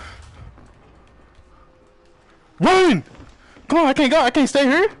 come on. Run. Come on, I can't go. I can't stay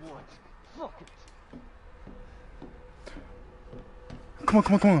here. Come on,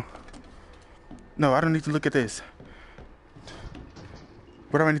 come on, come on. No, I don't need to look at this.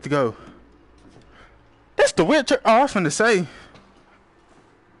 Where do I need to go? That's the wheelchair. Oh, I was finna say.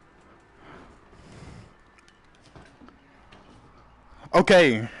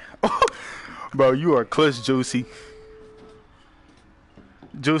 Okay. Bro, you are clutch, Juicy.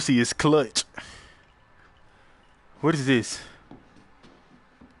 Juicy is clutch. What is this?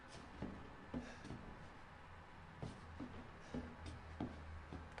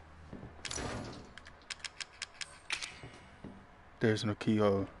 There's no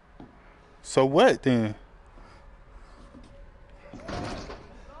keyhole. So what then?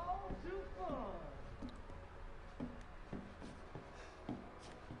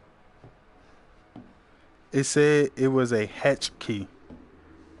 It said it was a hatch key.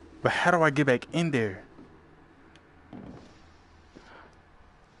 But how do I get back in there?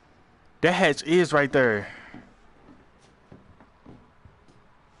 That hatch is right there.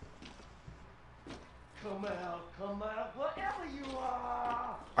 Come out, whatever you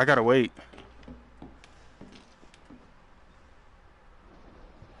are! I gotta wait.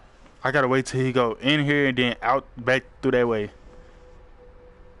 I gotta wait till he go in here and then out back through that way.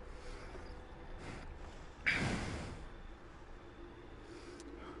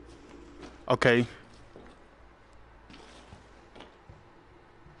 Okay.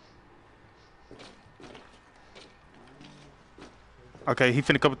 Okay, he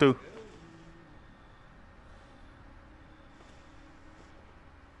finna come through.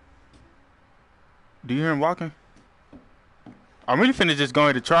 Do you hear him walking? I'm really finna just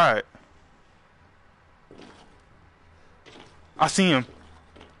going to try it. I see him.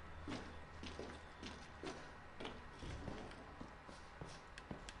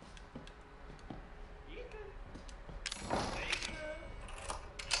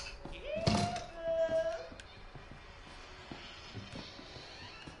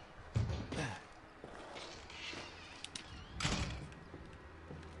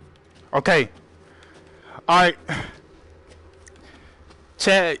 Okay. Alright.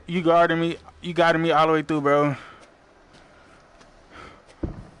 Chad, you guarded me. You guided me all the way through, bro.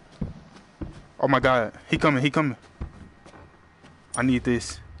 Oh my god. He coming. He coming. I need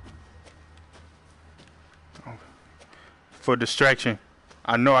this. For distraction.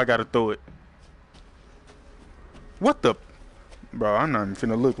 I know I gotta throw it. What the? Bro, I'm not even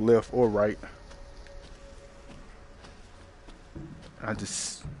finna look left or right. I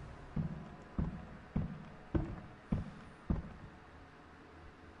just...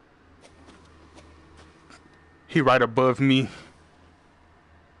 He right above me.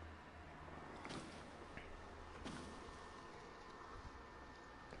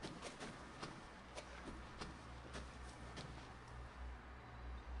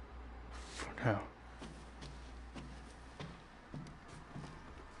 For now.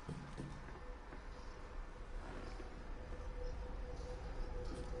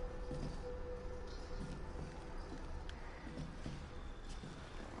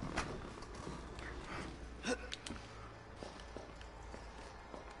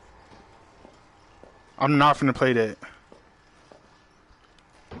 I'm not finna play that.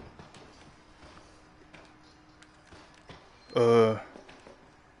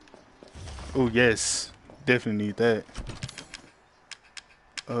 Oh yes, definitely need that.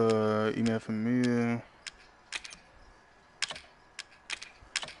 Email from me.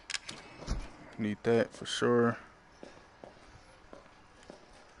 Need that for sure.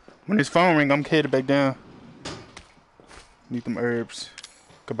 When his phone ring, I'm headed back down. Need them herbs.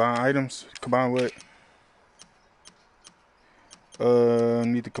 Combine items. Combine what?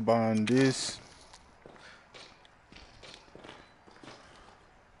 Need to combine this.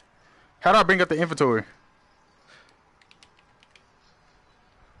 How do I bring up the inventory?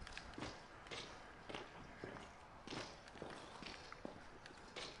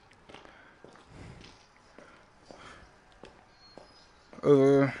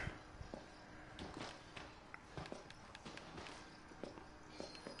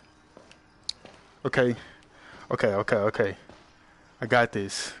 Okay. Okay. I got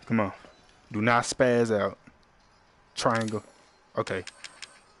this. Come on. Do not spaz out. Triangle. Okay.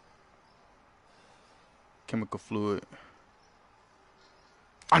 Chemical fluid.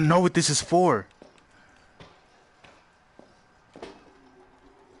 I know what this is for.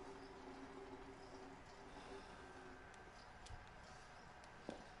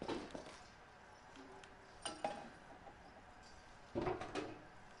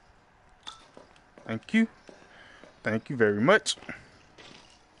 Thank you. Thank you very much.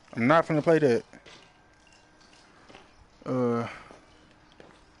 I'm not gonna play that. I'm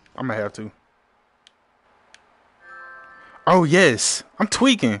gonna have to. Oh yes, I'm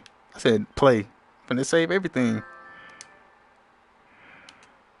tweaking. I said play. finna save everything.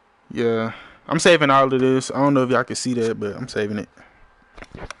 Yeah. I'm saving all of this. I don't know if y'all can see that, but I'm saving it.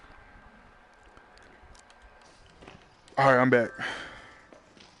 Alright, I'm back.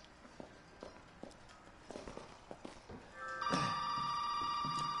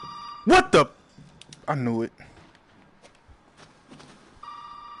 What the? I knew it.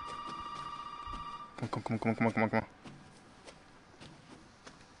 Come on.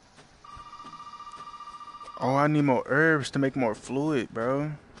 Oh, I need more herbs to make more fluid,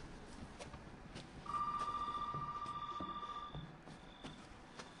 bro.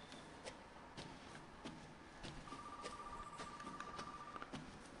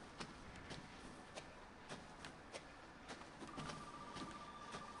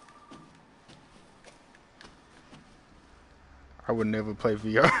 I would never play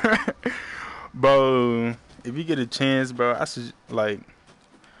VR. Bro, if you get a chance, bro,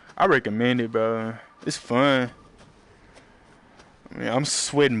 I recommend it, bro. It's fun. I mean, I'm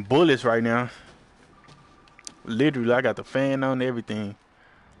sweating bullets right now. Literally, I got the fan on and everything.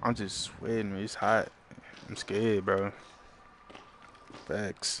 I'm just sweating. It's hot. I'm scared, bro.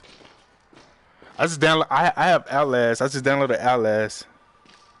 Facts. I have Outlast. I just downloaded Outlast.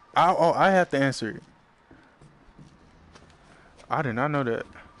 I have to answer it. I did not know that.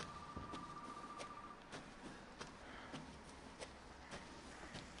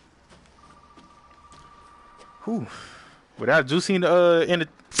 Whew. Without Juicy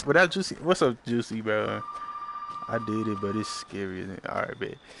without Juicy, what's up, Juicy, bro? I did it, but it's scary. All right,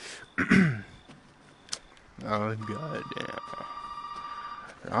 bet. Oh god damn.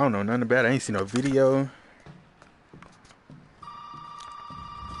 I don't know nothing about it. I ain't seen no video.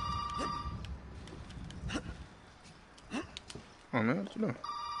 Oh man, what you know?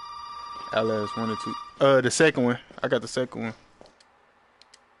 Outlast 1 and 2. The second one. I got the second one.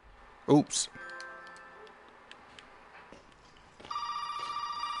 Oops.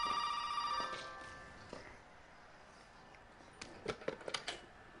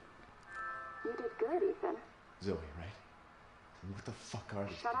 You did good, Ethan. Zoe, right? What the fuck are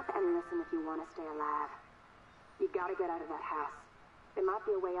these? Shut up and listen if you want to stay alive. You gotta get out of that house. There might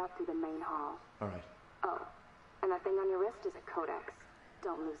be a way out through the main hall. All right. Oh, and that thing on your wrist is a codex.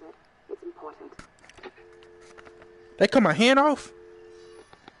 Don't lose it. It's important. They cut my hand off?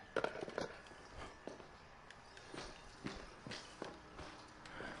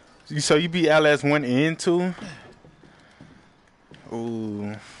 So you beat Outlast 1 and 2?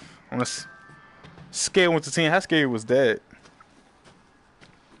 Ooh. On a scale 1 to 10, how scary was that?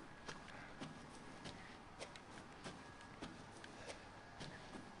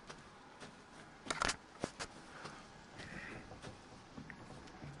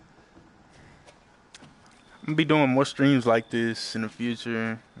 I'm gonna be doing more streams like this in the future. You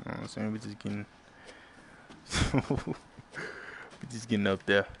know what I'm saying? We just getting up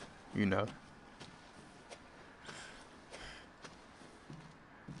there, you know.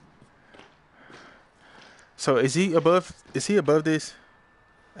 So is he above this?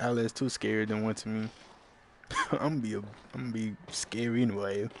 Outlast too scared than 1 to me. I'm gonna be scary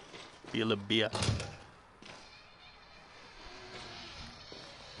anyway. Be a little bit.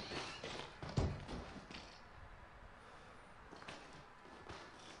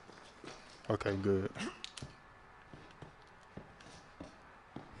 Okay, good.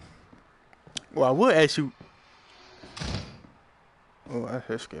 Well, I would ask you. Oh,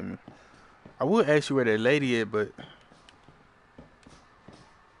 that scared me. I would ask you where that lady at, but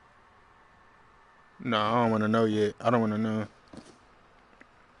no, I don't want to know yet. I don't want to know.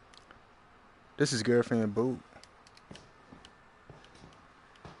 This is girlfriend boot.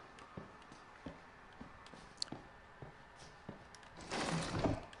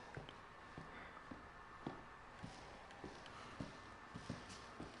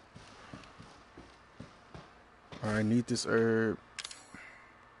 I need this herb.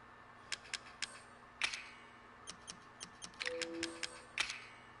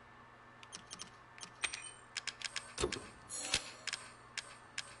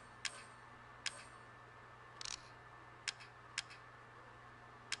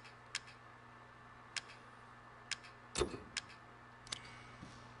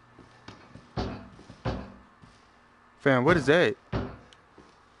 Fam, what is that?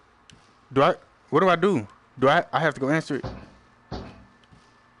 What do I do? Do I have to go answer it?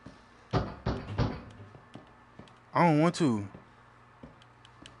 I don't want to.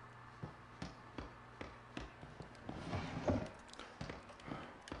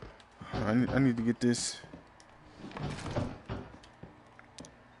 I need to get this.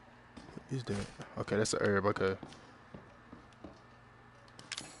 What is that? Okay, that's a herb. Okay.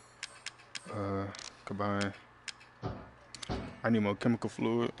 Combine. I need more chemical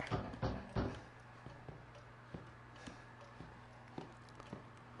fluid.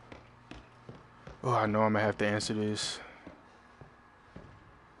 Oh, I know I'm gonna have to answer this.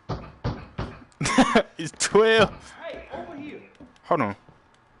 It's 12. Hey, over here. Hold on.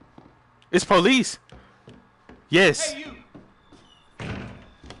 It's police. Yes. Hey, you.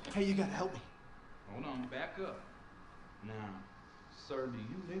 Hey, you gotta help me. Hold on, back up. Now, sir, do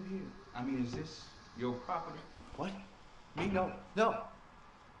you live here? I mean, is this your property? What? Me? No. No.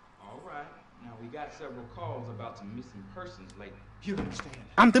 All right. Now, we got several calls about some missing persons lately. You don't understand.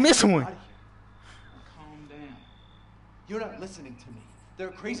 I'm the missing one. Out of here. Now, calm down. You're not listening to me. There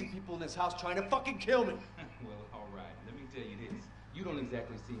are crazy people in this house trying to fucking kill me. Well, all right. Let me tell you this. You don't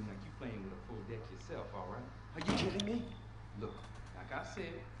exactly seem like you're playing with a full deck yourself, all right? Are you kidding me? Look, like I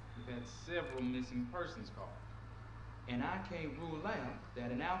said, we've had several missing persons calls. And I can't rule out that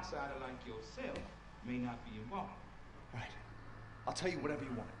an outsider like yourself may not be involved. Right. I'll tell you whatever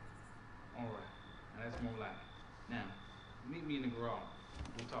you want. All right. Now that's more like it. Now, meet me in the garage.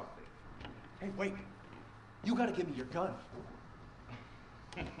 We'll talk later. Hey, wait. You gotta give me your gun.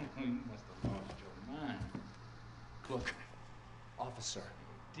 You must have lost your mind. Look, officer.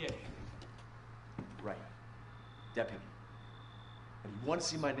 Deputy. Right. Deputy. Now, you want to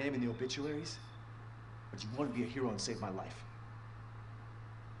see my name in the obituaries? Or do you want to be a hero and save my life?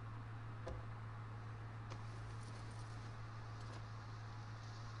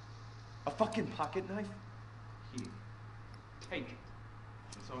 A fucking pocket knife? Here. Take it.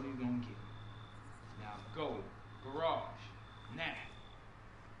 That's all you're gonna get. Now go. Garage. Now.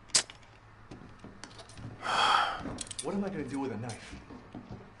 What am I gonna do with a knife?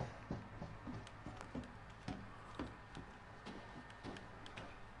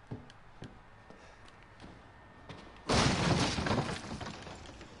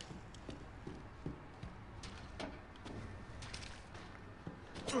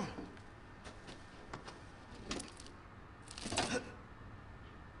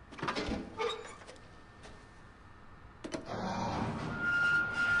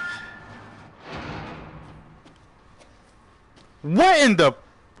 What in the?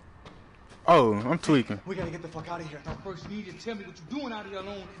 Oh, I'm tweaking. We gotta get the fuck out of here. Now first you need to tell me what you're doing out here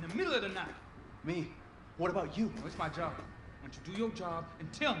alone in the middle of the night. Me? What about you? Well, it's my job. Why don't you do your job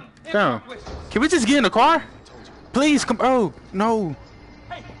and tell me? Answer Damn. my questions. Can we just get in the car? Please come. Oh no.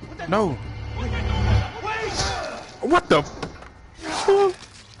 Hey, what that No. What that doing? Wait! What the?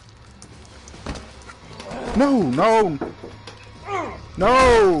 No, no. No, no, no,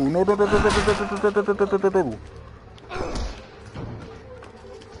 no, no, no, no, no, no, no, no, no.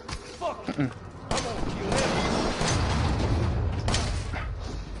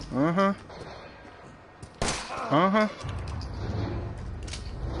 Uh-huh. Uh-huh.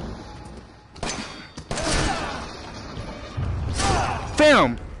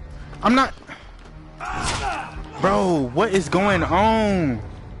 Fam! I'm not... Bro, what is going on?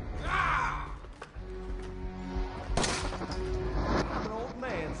 I'm an old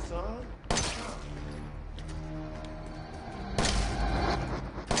man, son.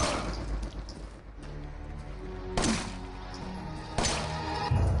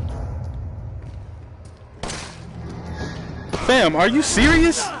 Fam, are you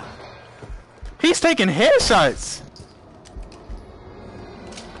serious? He's taking headshots.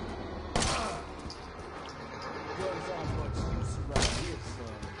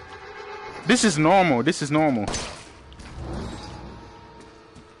 This is normal. This is normal.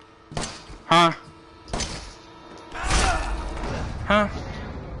 Huh? Huh?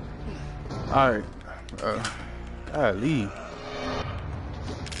 Alright. Golly.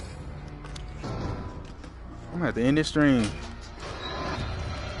 I'm gonna have to end this stream.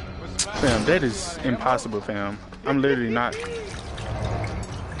 Fam, that is impossible, fam. I'm literally not.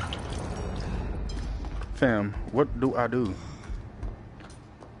 Fam, what do I do?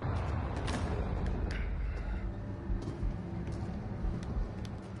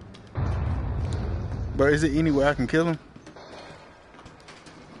 But is it any way I can kill him?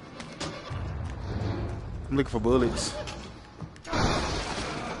 I'm looking for bullets.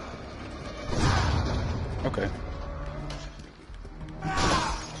 Okay.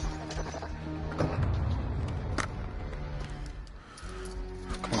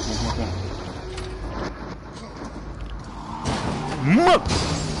 Come on, come on, come on. Muck!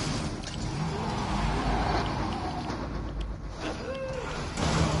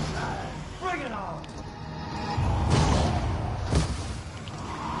 Bring it on!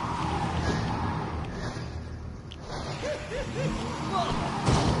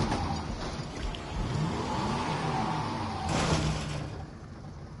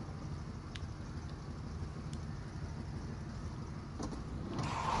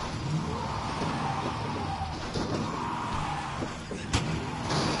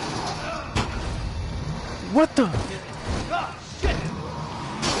 What the? Oh, shit!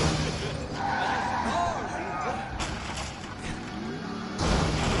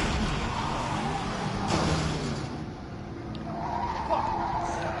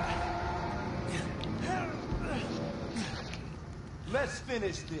 Let's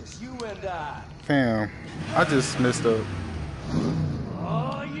finish this, you and I. Fam, I just messed up.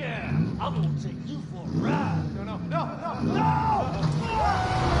 Oh yeah, I'm gonna take you for a ride. No!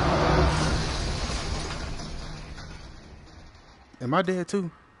 Am I dead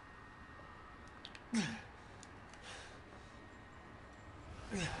too?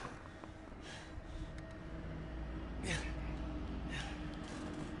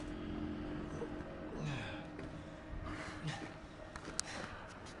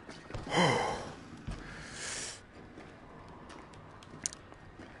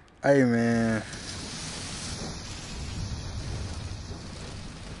 Hey man.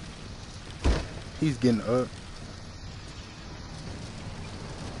 He's getting up.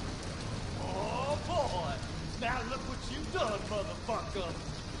 Oh boy, now look what you've done, motherfucker.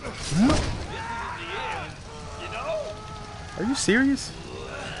 What? This isn't the end, you know? Are you serious?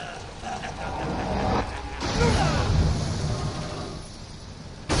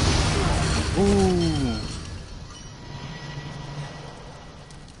 Ooh.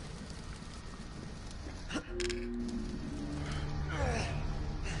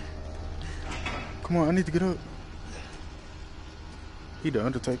 Come on, I need to get up. He the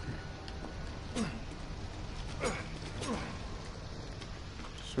Undertaker.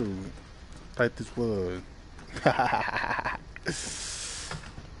 Shoot. Like this was.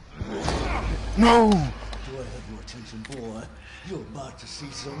 No! Do I have your attention, boy? You're about to see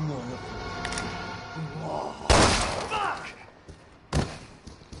some wonderful. Whoa. Fuck!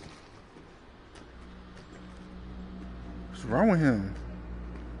 What's wrong with him?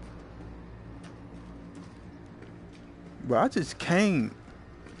 But I just can't.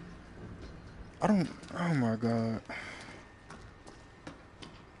 I don't. Oh my god.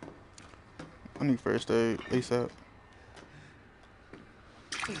 I need first aid ASAP.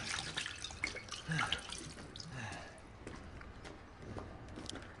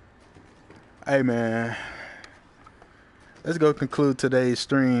 Hey man, let's go conclude today's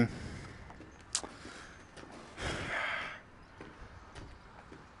stream.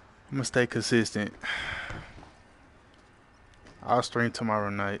 I'm gonna stay consistent. I'll stream tomorrow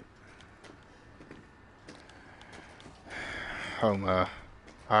night. Oh my.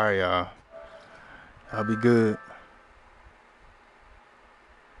 Alright y'all. I'll be good.